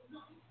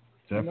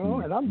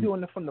 Definitely. And I'm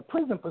doing it from the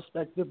prison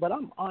perspective, but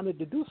I'm honored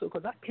to do so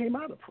because I came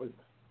out of prison.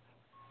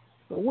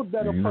 So what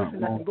better person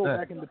that can go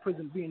back into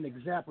prison be an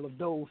example of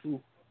those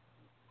who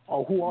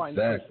are in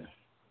prison?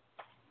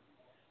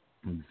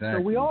 Exactly. So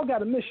we all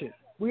got a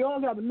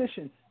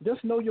mission.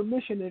 Just know your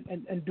mission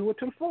and do it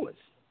to the fullest.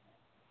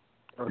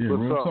 Yeah,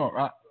 real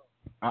talk.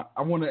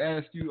 I want to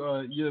ask you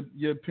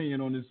your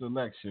opinion on this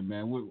election,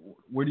 man.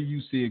 Where do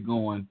you see it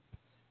going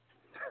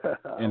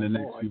in the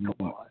next few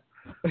months?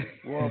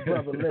 Well,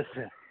 brother,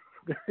 listen.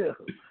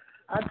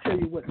 I tell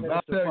you what,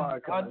 Minister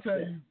Farrakhan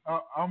said.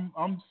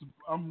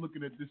 I'm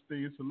looking at this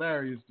thing. It's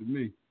hilarious to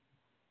me.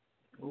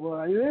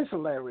 Well, it is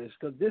hilarious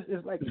because this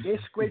is like they're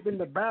scraping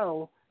the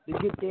barrel to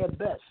get their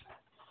best.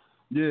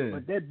 Yeah,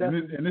 but their best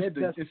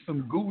it's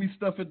some gooey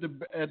stuff at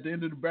the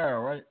end of the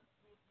barrel, right?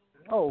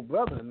 Oh,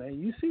 brother, man,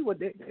 you see what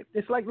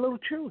it's like little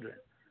children.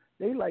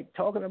 They like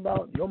talking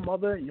about your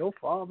mother and your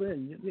father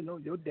and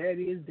your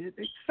daddy is dead.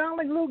 They sound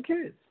like little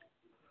kids,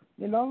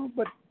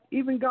 But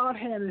even God's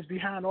hand is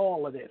behind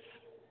all of this.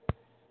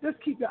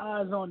 Just keep your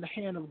eyes on the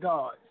hand of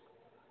God.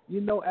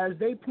 As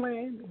they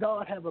plan,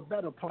 God have a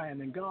better plan,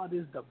 and God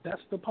is the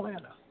best of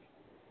planner.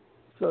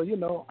 So,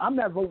 I'm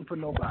not voting for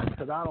nobody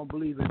because I don't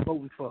believe in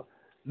voting for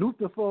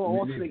Lucifer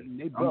or Satan.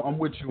 They brothers. I'm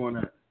with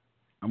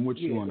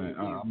you on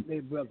that. They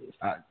brothers.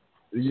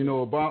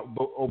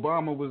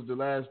 Obama was the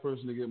last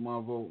person to get my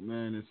vote,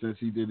 man, and since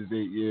he did his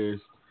 8 years,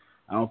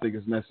 I don't think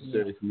it's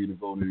necessary for me to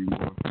vote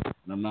anymore.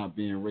 And I'm not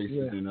being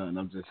racist or nothing.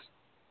 I'm just,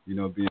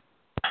 being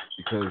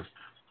because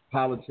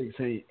politics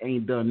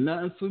ain't done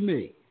nothing for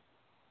me.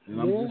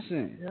 And I'm just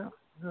saying.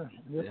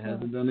 Yes, it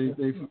hasn't done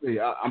anything for me.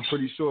 I'm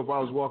pretty sure if I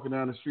was walking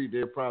down the street,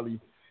 they'd probably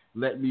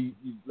let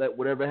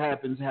whatever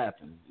happens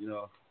happen,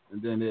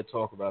 and then they'll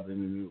talk about it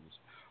in the news.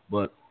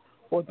 But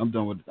I'm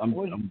done with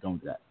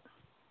that.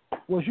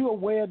 Was you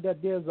aware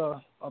that there's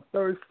a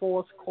third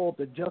force called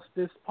the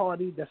Justice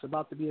Party that's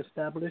about to be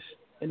established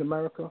in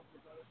America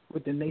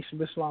with the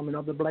Nation of Islam and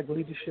other black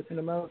leadership in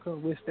America?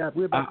 We're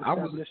about to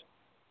establish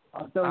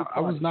a third party. I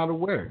was not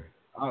aware.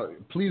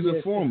 Please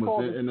inform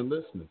us and the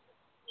listeners.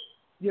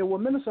 Yeah, well,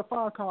 Minister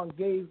Farrakhan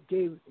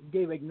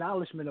gave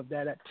acknowledgement of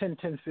that at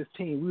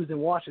 10/10/15. We was in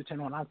Washington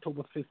on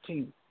October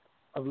 15th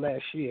of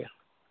last year,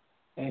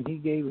 and he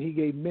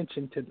gave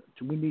mention to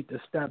we need to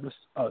establish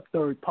a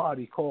third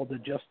party called the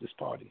Justice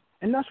Party,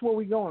 and that's where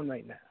we're going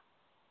right now.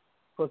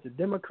 Because the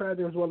Democrats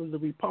as well as the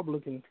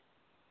Republicans,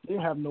 they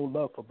have no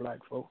love for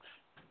black folks.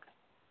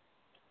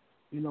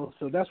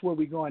 So that's where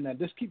we're going now.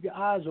 Just keep your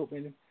eyes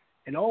open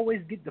and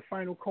always get the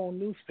Final Call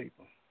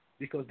newspaper,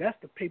 because that's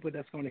the paper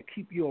that's going to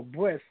keep you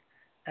abreast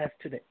as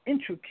to the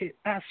intricate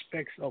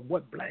aspects of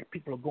what black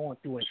people are going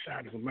through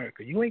inside of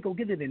America. You ain't going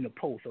to get it in the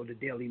Post or the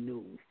Daily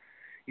News.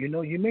 You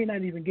may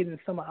not even get it in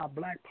some of our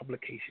black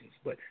publications,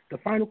 but the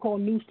Final Call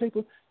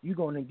newspaper, you're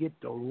going to get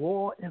the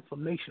raw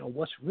information on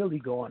what's really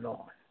going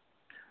on.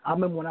 I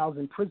remember when I was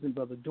in prison,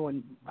 brother,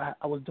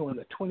 I was doing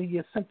a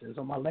 20-year sentence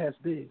on my last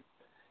bid,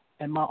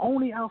 and my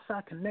only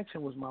outside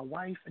connection was my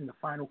wife and the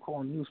Final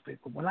Call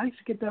newspaper. When I used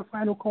to get that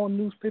Final Call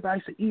newspaper, I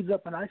used to ease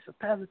up and I used to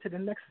pass it to the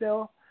next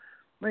cell.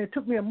 Man, it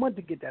took me a month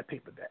to get that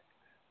paper back,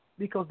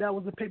 because that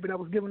was the paper that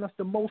was giving us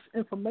the most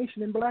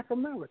information in black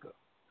America.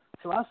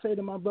 So I say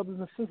to my brothers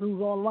and sisters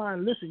who's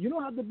online, listen, you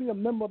don't have to be a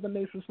member of the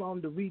Nation of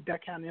Islam to read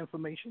that kind of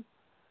information.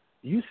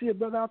 You see a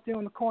brother out there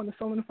on the corner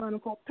selling the Final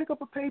Call, pick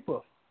up a paper.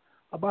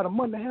 About a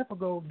month and a half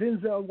ago,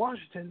 Denzel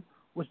Washington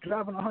was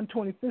driving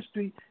 125th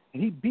Street,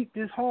 and he beat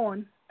this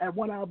horn at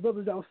one of our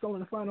brothers that was selling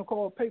the Final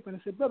Call paper and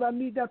said, brother, I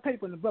need that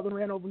paper. And the brother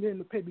ran over there and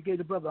the paper gave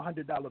the brother a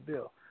 $100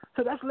 bill.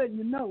 So that's letting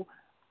you know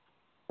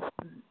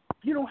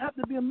you don't have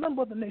to be a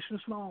member of the Nation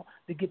of Islam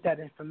to get that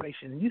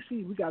information. And you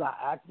see, we got our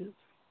actors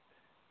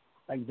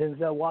like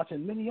Denzel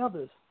Washington, many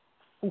others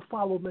who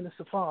follow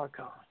Minister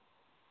Farrakhan,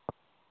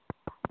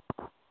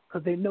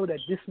 because they know that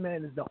this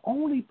man is the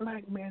only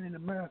black man in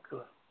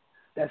America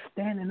that's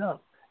standing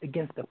up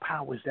against the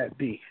powers that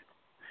be.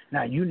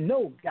 Now,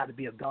 got to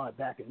be a God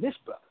back in this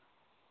brother.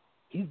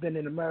 He's been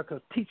in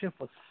America teaching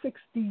for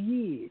 60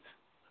 years.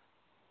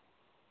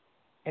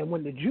 And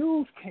when the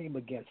Jews came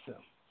against him,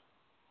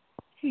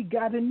 he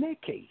got in their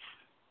case.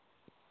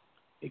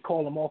 They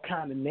called him all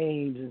kind of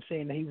names and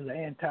saying that he was an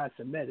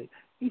anti-Semitic.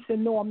 He said,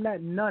 no, I'm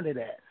not none of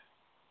that.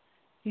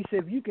 He said,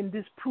 if you can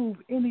disprove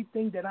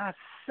anything that I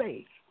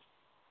say,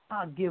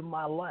 I'll give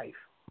my life.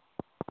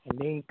 And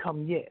they ain't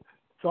come yet.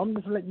 So I'm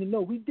just letting you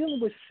know, we're dealing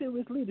with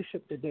serious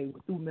leadership today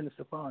through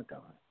Minister Farrakhan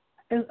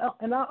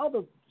and our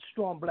other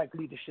strong black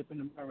leadership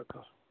in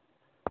America.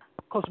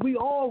 Because we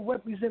all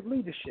represent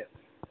leadership.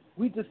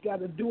 We just got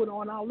to do it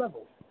on our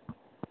level.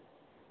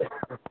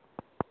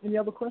 Any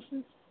other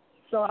questions?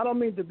 So I don't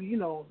mean to be,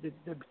 to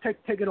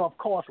take it off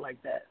course like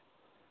that,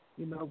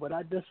 but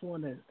I just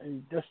want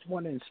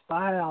to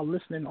inspire our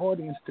listening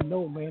audience to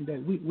know, man,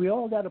 that we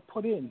all got to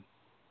put in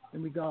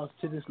regards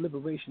to this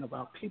liberation of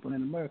our people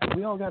in America.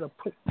 We all got to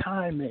put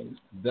time in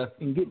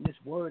getting this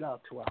word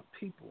out to our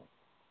people,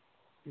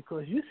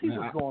 because you see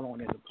what's going on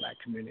in the black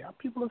community. Our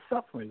people are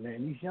suffering,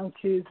 man. These young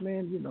kids,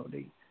 man,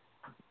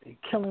 they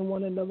killing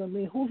one another.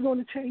 Man, who's going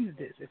to change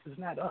this if it's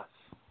not us?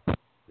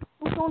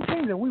 Who's going to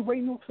change it? Are we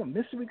waiting on some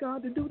mystery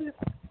God to do this?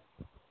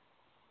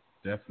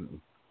 Definitely.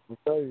 I'll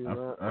tell you,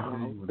 man. I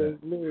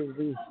think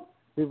these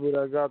people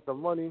that got the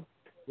money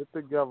get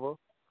together,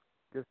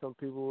 get some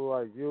people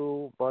like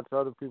you, a bunch of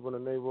other people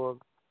in the neighborhood,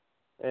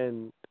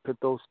 and put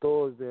those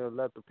stores there and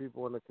let the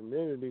people in the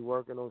community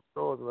work in those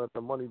stores and let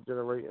the money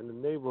generate in the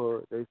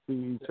neighborhood. They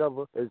see each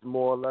other. It's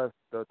more or less,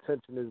 the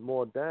attention is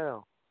more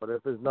down. But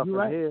if there's nothing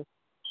here,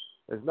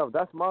 it's nothing.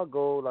 That's my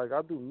goal. Like,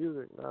 I do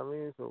music, you know what I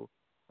mean? So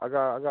I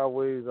got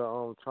ways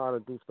of trying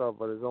to do stuff,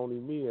 but it's only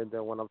me. And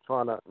then when I'm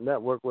trying to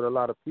network with a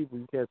lot of people,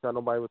 you can't tell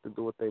nobody what to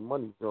do with their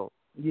money. So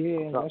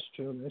that's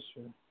true.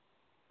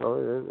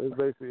 So it's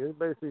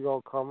basically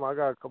gonna come. I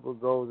got a couple of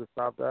goals to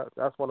stop that.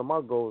 That's one of my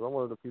goals. I'm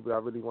one of the people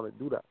that really want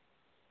to do that.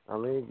 I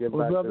mean, get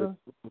back brother,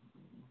 to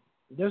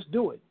just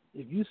do it.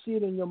 If you see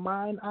it in your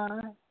mind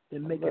eye,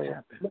 then make it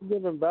happen. I'm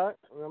giving back.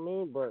 You know what I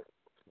mean, but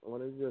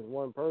when it's just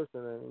one person,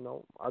 and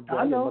I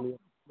get money.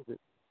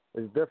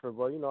 It's different,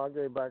 but I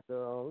gave back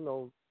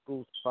to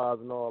school supplies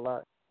and all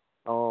that.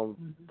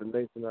 The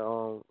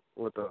nation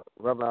with the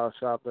Reverend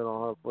Chaplain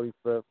on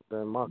 145th,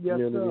 and my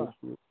community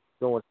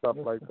doing stuff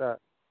like that.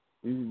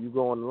 You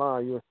go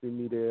online, you'll see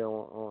me there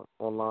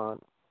online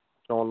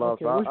showing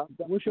love. Okay.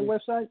 What's your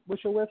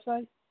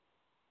website?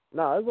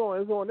 Nah, it's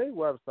on their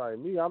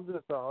website. Me, I'm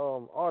just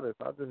an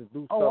artist. I just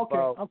do stuff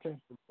out. Okay.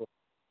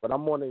 But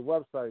I'm on their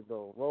website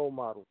though, role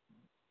model.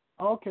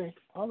 Okay,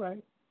 all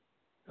right.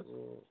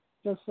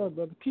 Yes, sir,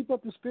 brother. Keep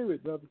up the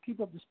spirit, brother.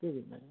 Keep up the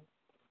spirit, man.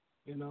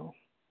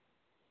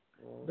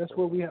 That's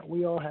where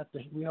we all have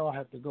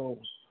to go.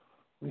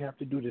 We have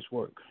to do this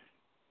work.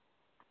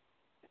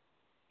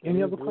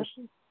 Any other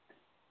questions?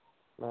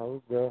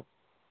 No, we're good.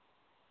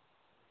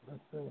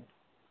 That's it.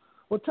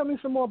 Well, tell me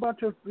some more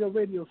about your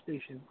radio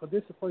station, because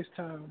this is the first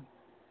time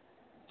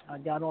I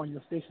got on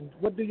your station.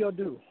 What do y'all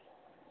do?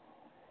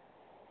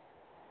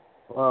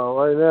 Well,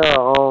 right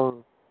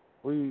now,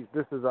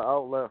 this is an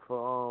outlet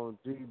for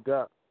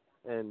GDEP,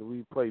 and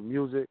we play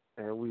music,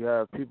 and we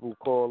have people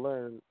call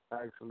in,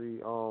 actually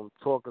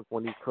talk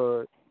when he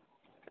could,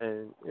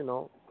 and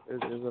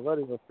it's a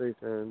radio station,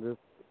 and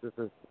this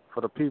is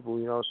for the people.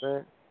 You know what I'm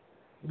saying?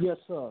 Yes,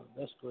 sir.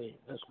 That's great.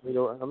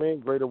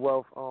 Greater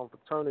Wealth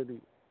fraternity.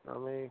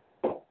 And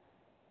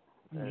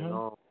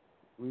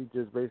we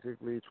just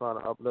basically trying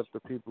to uplift the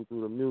people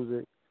through the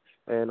music,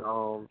 and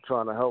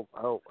trying to help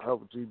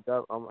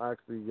GDEP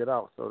actually get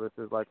out. So this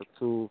is like a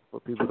tool for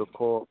people to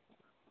call,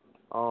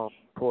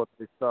 support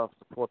their stuff,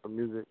 support the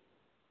music,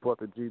 support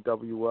the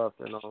GWF,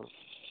 and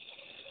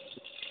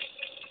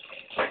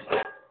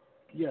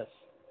Yes.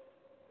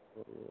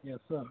 Yes,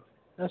 sir.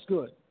 That's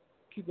good.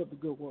 Keep up the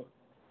good work.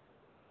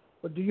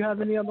 But do you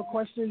have any other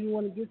questions you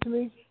want to get to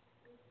me?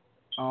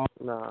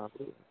 Nah.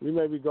 We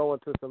may be going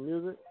to some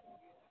music.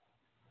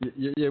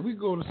 Yeah, we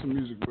go to some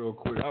music real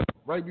quick.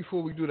 Right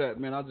before we do that,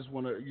 man, I just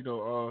want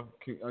to,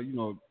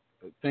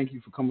 thank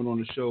you for coming on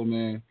the show,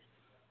 man.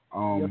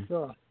 Yes,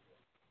 sir.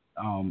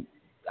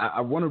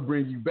 I want to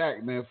bring you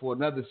back, man, for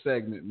another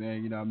segment,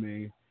 man. You know what I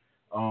mean?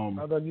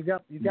 Although you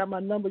got my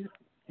number.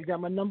 You got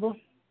my number.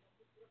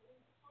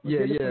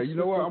 Yeah. You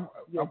know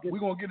what? We're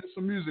gonna get into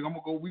some music.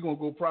 We're gonna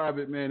go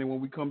private, man, and when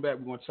we come back,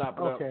 we're gonna chop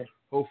it up.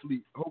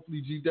 Hopefully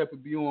GDEP will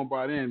be on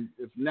by then.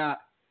 If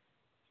not,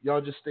 y'all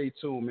just stay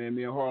tuned, man.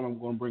 Me and Harlem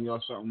gonna bring y'all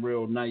something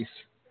real nice.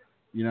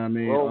 You know what I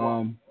mean?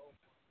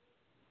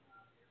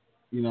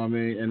 You know what I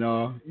mean? And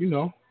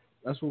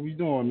that's what we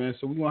doing, man.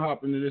 So we're gonna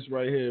hop into this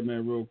right here,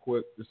 man, real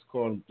quick. This is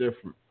called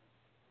Different.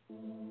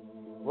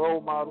 Role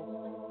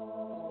model.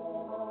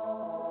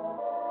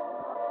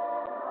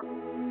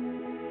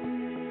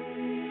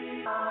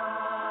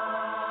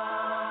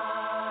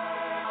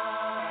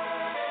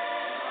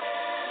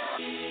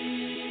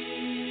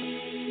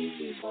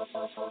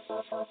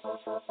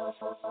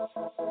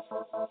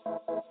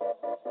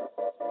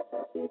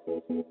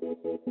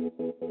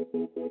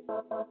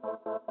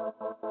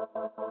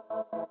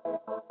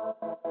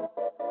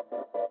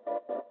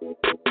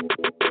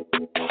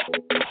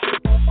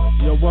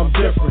 Yo, I'm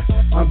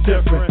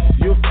different.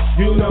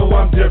 You know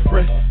I'm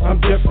different.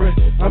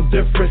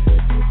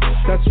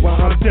 That's why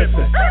I'm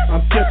different.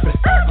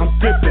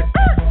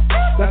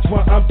 That's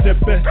why I'm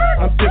different.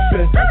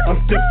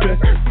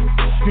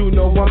 You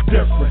know I'm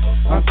different.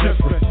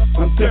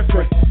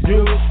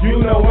 You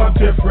know I'm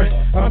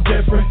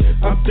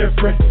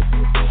different.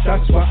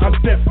 That's why I'm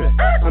different.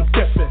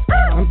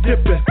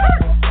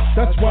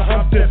 That's why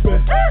I'm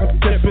different.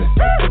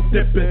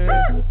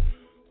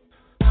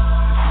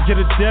 Get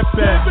a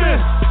dippin',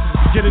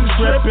 get a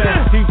trippin'.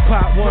 He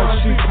pop one,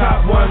 she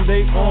pop one,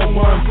 they on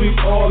one. We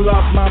all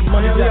up, my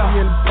money got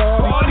me in the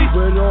party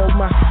with all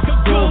my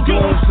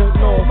go-go's and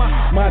all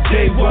my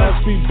day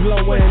ones. We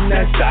blowin'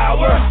 that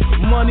sour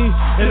money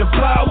and the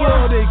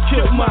power. They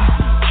killed my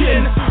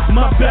kin,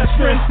 my best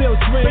friend still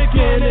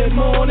drinking in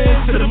morning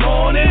to the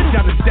morning.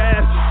 Gotta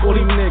dab all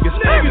these niggas,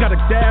 gotta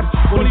dab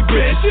all these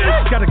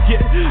bitches. Gotta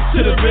get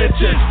to the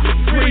riches,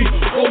 free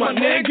all my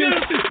niggas.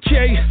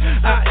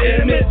 I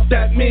admit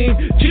that mean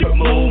keep it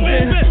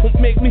moving.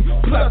 Don't make me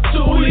plot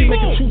toolie. Make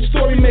a true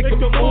story, make a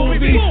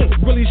movie.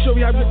 Really show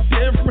you how we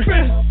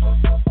different.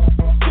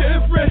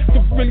 To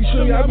really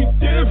show you how we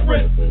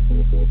different.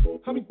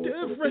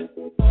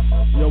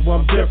 Yo,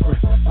 I'm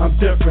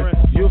different.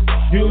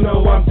 You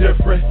know I'm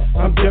different.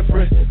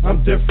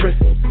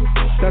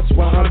 That's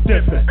why I'm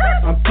different.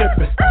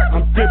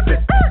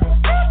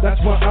 That's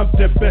why I'm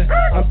dipping.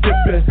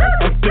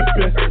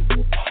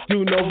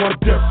 You know I'm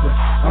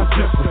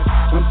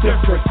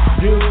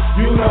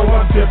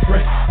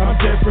different. You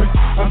know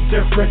I'm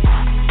different.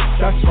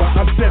 That's why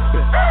I'm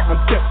dipping.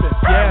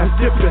 Yeah, I'm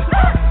dipping.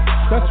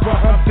 That's why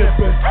I'm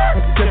dipping.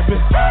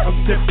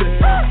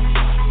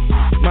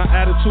 My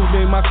attitude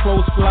made my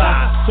clothes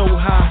fly so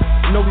high.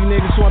 Know these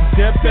niggas, so I'm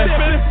dipping.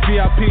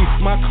 VIP,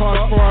 my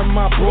car's foreign,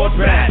 my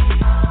broadband.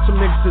 Some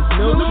niggas is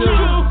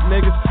mildew,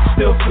 niggas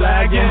still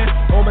flagging.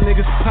 All my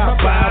niggas pop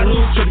bottles.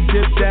 Try to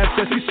get that,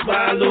 says she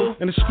swallow.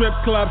 In the strip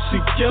club, she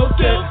killed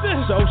it.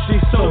 So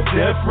she's so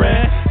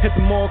different. Hit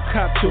the mall,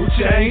 cop 2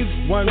 chains,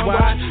 1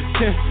 watch,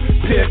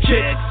 10 pair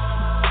kicks.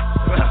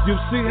 You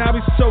see how we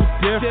so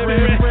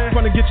different.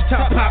 Trying to get your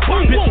top pop.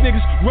 Bitch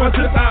niggas run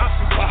to the ops.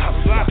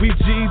 We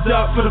G'd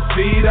up for the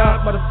feed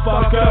up,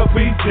 motherfucker.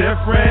 We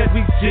different.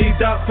 We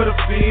G'd up for the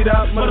feed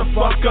up,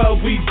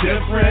 motherfucker. We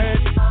different.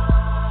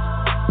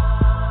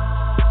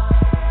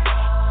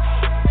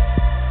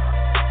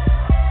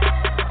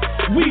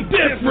 We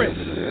different.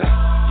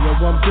 Yo,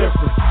 I'm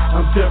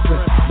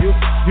different.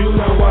 You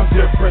know I'm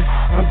different.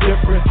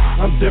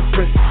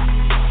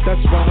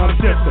 That's why I'm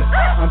dipping.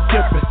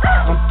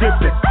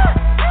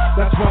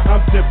 That's why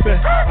I'm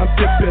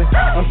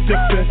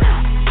dipping.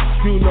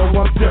 You know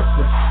I'm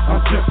different.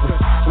 I'm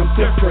different. I'm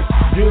different.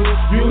 You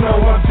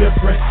know I'm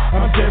different.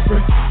 I'm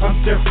different.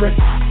 I'm different.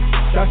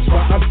 That's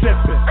why I'm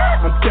dipping.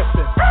 I'm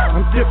dipping.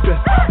 I'm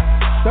dipping.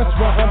 That's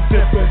why I'm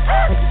dipping.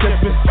 I'm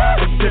dipping.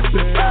 I'm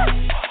dipping.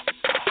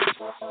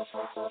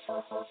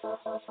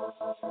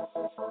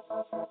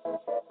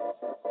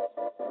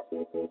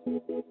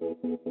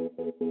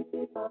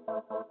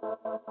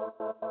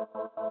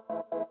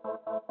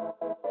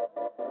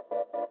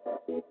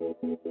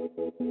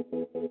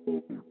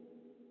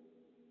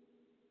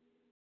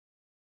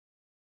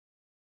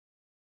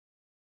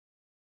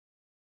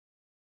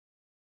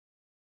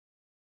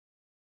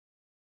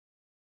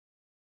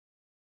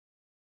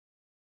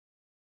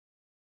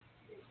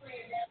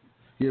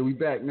 Yeah, we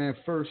back, man.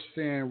 First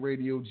Fan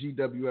Radio,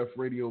 GWF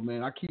Radio,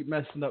 man. I keep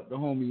messing up the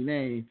homie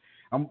name.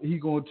 He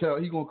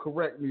gonna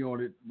correct me on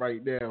it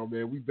right now,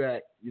 man. We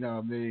back, you know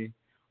what I mean?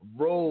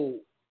 Role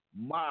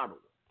model.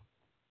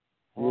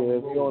 Yeah,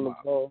 we on the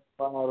role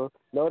model.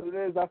 No, it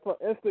is. That's on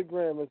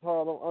Instagram. It's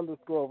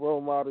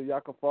Harlem_role model.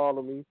 Y'all can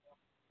follow me.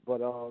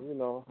 But you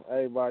know,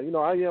 everybody, you know,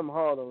 I am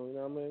Harlem. You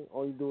know what I mean?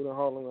 Only dude in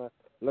Harlem. I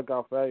look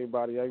out for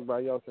everybody.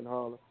 Everybody else in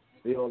Harlem,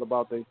 they all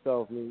about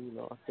themselves. Me, you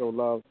know, I show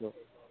love to.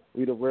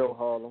 We the real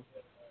Harlem.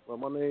 But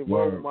my name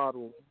Role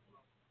Model.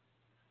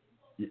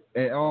 Yeah,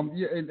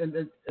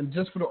 and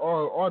just for the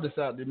artists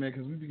out there, man,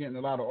 because we've been getting a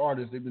lot of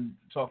artists. They've been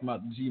talking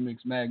about the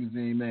G-Mix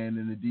magazine, man,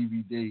 and the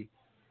DVD.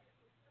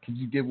 Could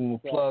you give them a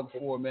plug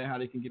for it, man, how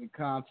they can get in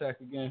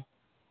contact again?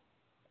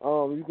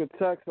 You can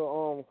text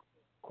or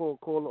call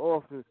the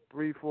office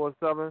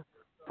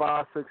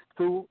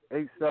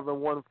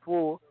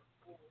 347-562-8714,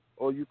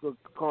 or you could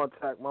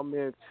contact my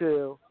man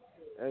Chill.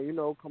 And, you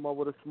know, come up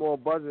with a small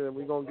budget, and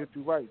we're going to get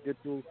you right. Get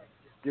you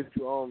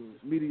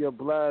media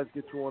blast,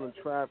 get you on a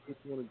trap, get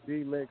you on a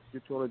G-Mix,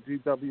 get you on a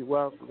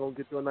GWF. We're going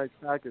to get you a nice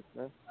package,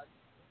 man.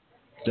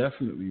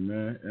 Definitely,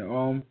 man.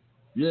 And,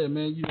 yeah,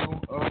 man, you know,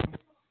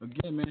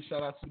 again, man,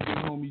 shout out to the big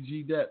homie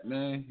GDEP,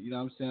 man. You know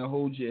what I'm saying?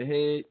 Hold your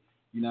head.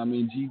 You know what I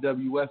mean?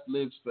 GWF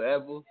lives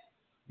forever.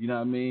 You know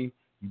what I mean?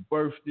 You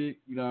birthed it.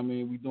 You know what I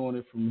mean? We doing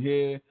it from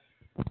here,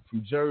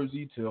 from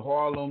Jersey to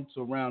Harlem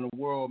to around the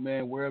world,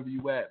 man. Wherever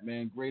you at,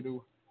 man. Greater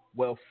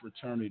wealth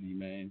fraternity,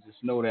 man.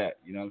 Just know that.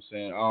 You know what I'm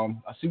saying? I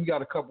see we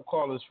got a couple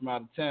callers from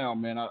out of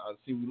town, man. I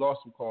see we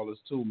lost some callers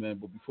too, man.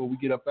 But before we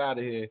get up out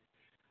of here,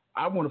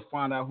 I want to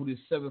find out who this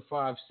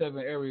 757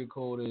 area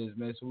code is,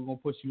 man. So we're going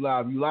to put you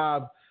live. You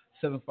live,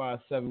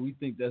 757. We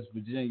think that's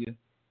Virginia.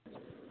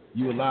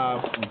 You are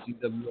live on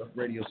GWF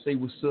Radio. Say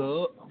what's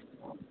up.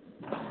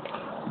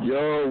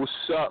 Yo,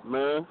 what's up,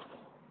 man?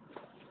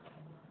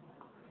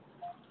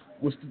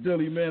 What's the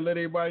dilly, man? Let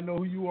everybody know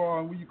who you are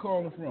and where you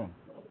calling from.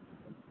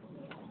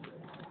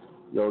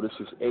 Yo, this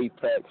is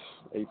Apex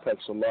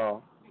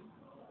Salaam.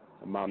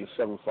 I'm out in the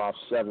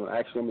 757.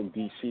 Actually, I'm in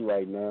D.C.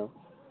 right now.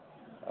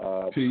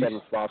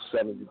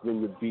 757,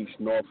 Virginia Beach,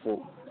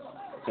 Norfolk,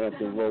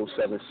 Hampton Road,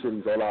 7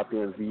 cities, all out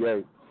there in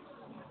VA.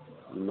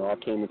 You know, I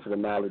came into the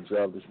knowledge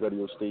of this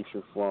radio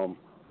station from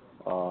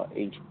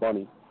H.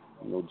 Bunny,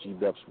 you know,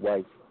 GDEP'S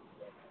wife.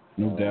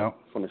 No doubt.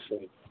 From the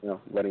same, you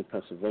know, Reading,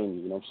 Pennsylvania,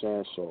 you know what I'm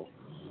saying? So,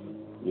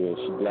 yeah,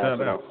 she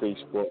blasted on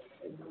Facebook.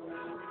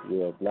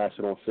 Yeah,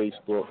 blasted on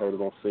Facebook, heard it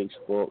on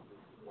Facebook.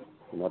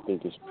 And I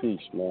think it's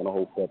peace, man. I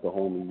hope that the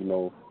homie, you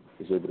know,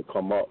 is able to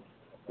come up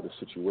with a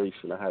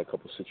situation. I had a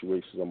couple of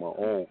situations on my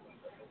own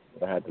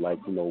that I had to, like,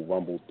 you know,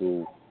 rumble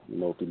through, you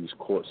know, through these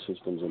court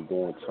systems and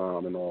doing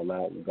time and all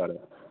that. You got to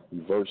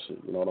reverse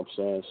it, you know what I'm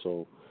saying?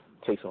 So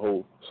it takes a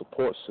whole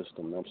support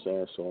system, you know what I'm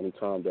saying? So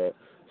anytime that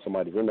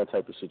somebody's in that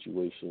type of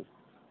situation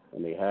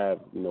and they have,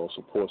 you know, a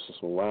support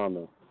system around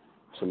them,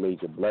 it's a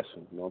major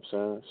blessing, you know what I'm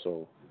saying?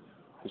 So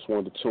just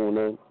wanted to tune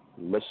in,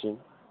 listen,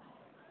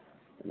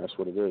 and that's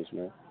what it is,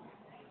 man.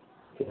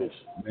 Peace.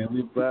 Man,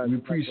 we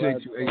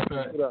appreciate you,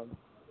 Apex.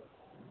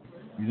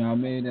 You know what I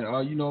mean?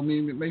 And you know what I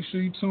mean? Make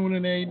sure you tune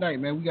in every night,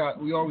 man. We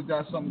always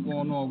got something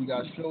going on. We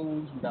got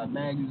shows, we got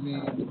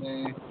magazines,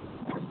 man.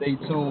 Stay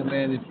tuned,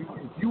 man. If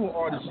you an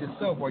artist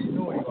yourself or you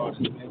know any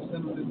artist, man,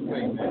 send them this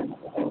way, man.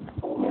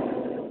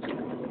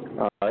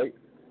 All right.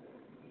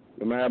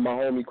 I'm gonna have my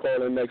homie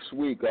call in next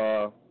week.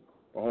 My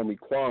homie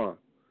Quan.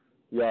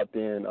 He out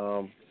there in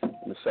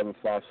the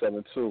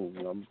 7572.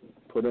 You know,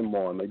 put him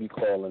on. Maybe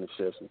call in and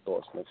share some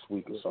thoughts next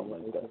week or something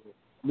like that.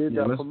 Need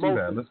yeah, that let's promotion do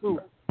that. Let's too. do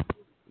that.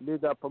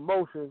 Need that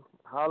promotion.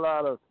 Holla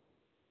at us.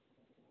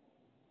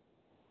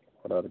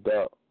 Without a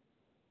doubt.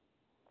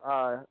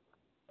 All right.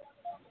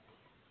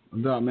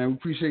 No, man, we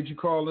appreciate you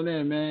calling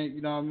in, man.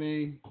 You know what I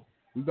mean?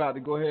 We about to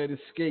go ahead and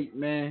skate,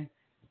 man.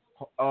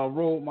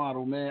 Role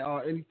model, man.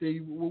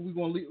 Anything? What we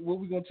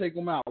gonna take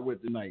them out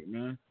with tonight,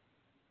 man?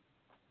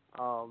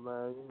 Oh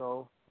man, you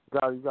know,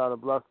 you gotta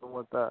bless them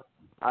with that.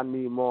 I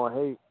need more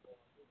hate.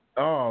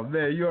 Oh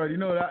man, you already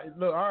know that.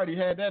 Look, I already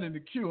had that in the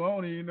queue. I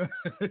don't even know.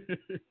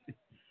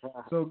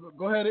 So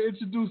go ahead and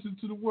introduce it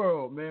to the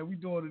world, man. We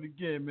doing it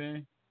again,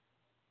 man.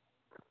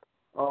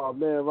 Oh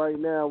man, right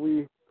now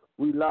we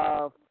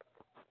live.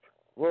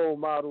 Role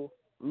model,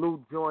 new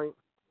joint.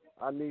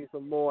 I need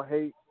some more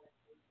hate.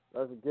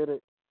 Let's get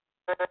it.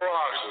 This is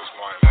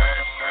my name.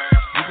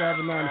 You can have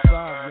a 9 to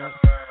 5, man.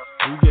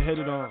 And you get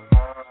hated on.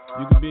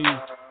 You can be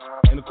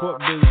in the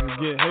court business and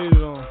get hated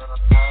on.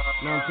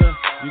 You know what I'm saying?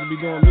 You can be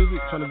doing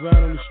music, trying to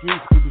grind on the streets.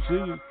 People see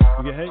you,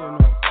 you get hated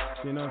on.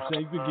 You know what I'm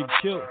saying? You could get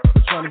killed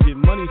for trying to get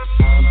money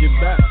and get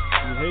back.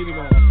 You hated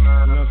on. You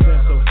know what I'm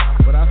saying? So,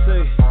 but I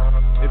say,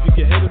 if you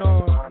get hated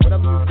on,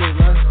 whatever you do,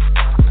 man,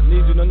 I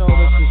need you to know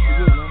this is for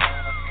you, man.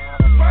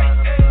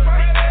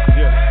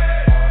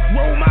 Yeah.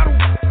 Role model.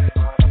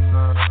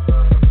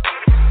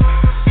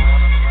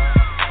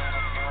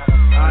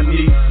 I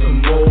need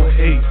some more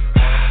hate.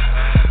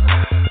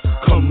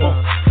 Come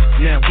on,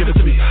 now give it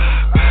to me.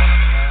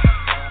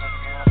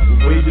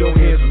 Wave your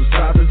hands from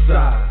side to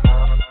side.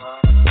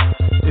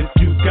 If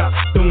you got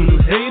them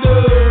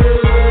haters,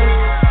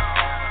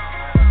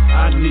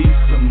 I need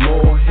some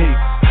more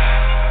hate.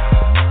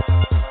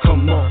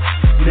 Come on,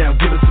 now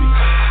give it to me.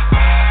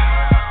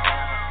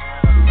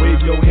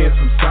 Wave your hands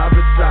from side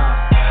to side.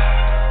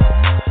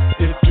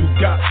 If you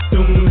got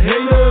them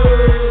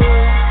haters,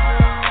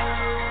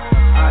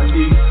 I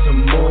need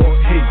some more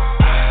hate.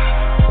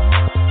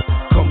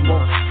 Come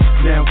on,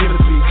 now give it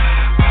to me.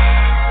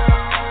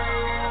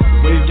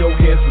 Wave your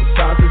hands from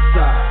side to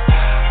side.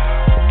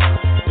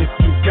 If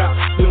you got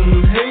them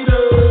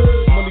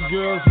haters, money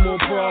girls, more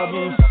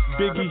problems.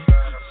 Biggie,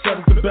 said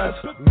it the best.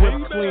 Whip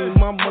clean,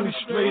 my money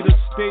straight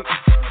estate.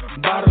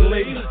 By the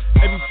lady,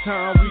 every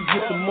time we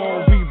hit the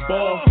mall, we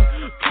ball.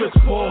 Chris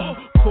Paul,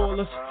 call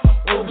us.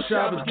 All the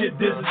shoppers get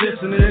this,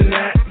 and then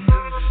that.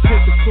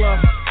 Hit the club,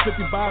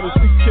 50 bottles,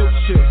 we kill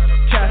shit.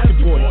 Cassie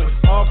Boy,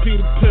 RP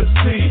to Pimp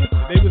C.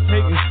 They was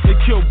hating, they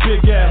killed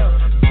Big Al.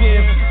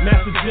 Jam,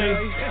 Master J,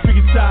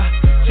 Biggie Tie,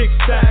 Chick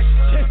Stack.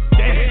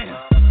 Damn,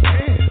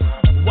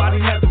 why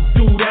they have to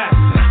do that?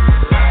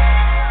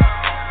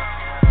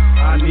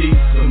 I need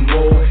some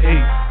more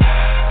hate.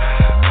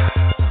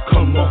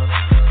 Come on,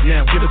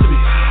 now give it to me.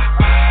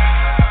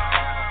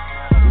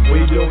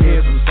 Wave your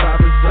hands from side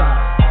to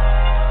side.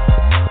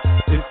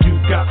 If you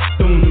got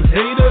them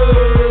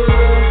haters,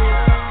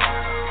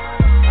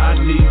 I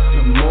need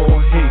some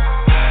more hate.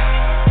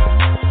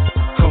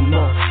 Come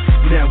on,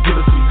 now give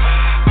it to me.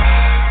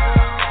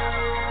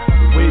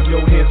 Wave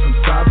your hands from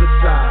side to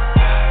side.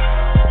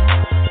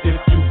 If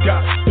you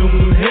got them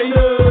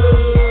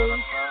haters,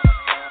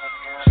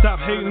 stop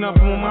hating up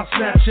on my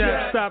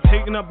Snapchat. Stop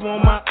hating up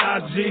on my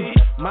IG.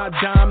 My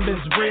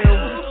diamond's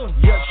real.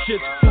 Your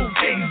shit's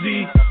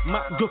fugazi.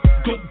 My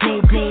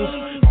goons.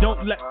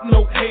 Don't let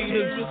no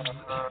haters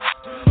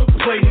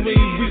play me.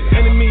 We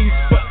enemies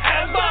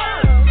forever.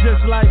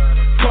 Just like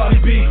Cardi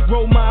B,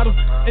 role model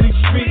in these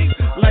streets.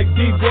 Like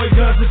D-Boy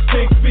guns and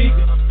fake feet.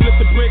 Flip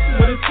the brick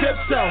with his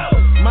tips out.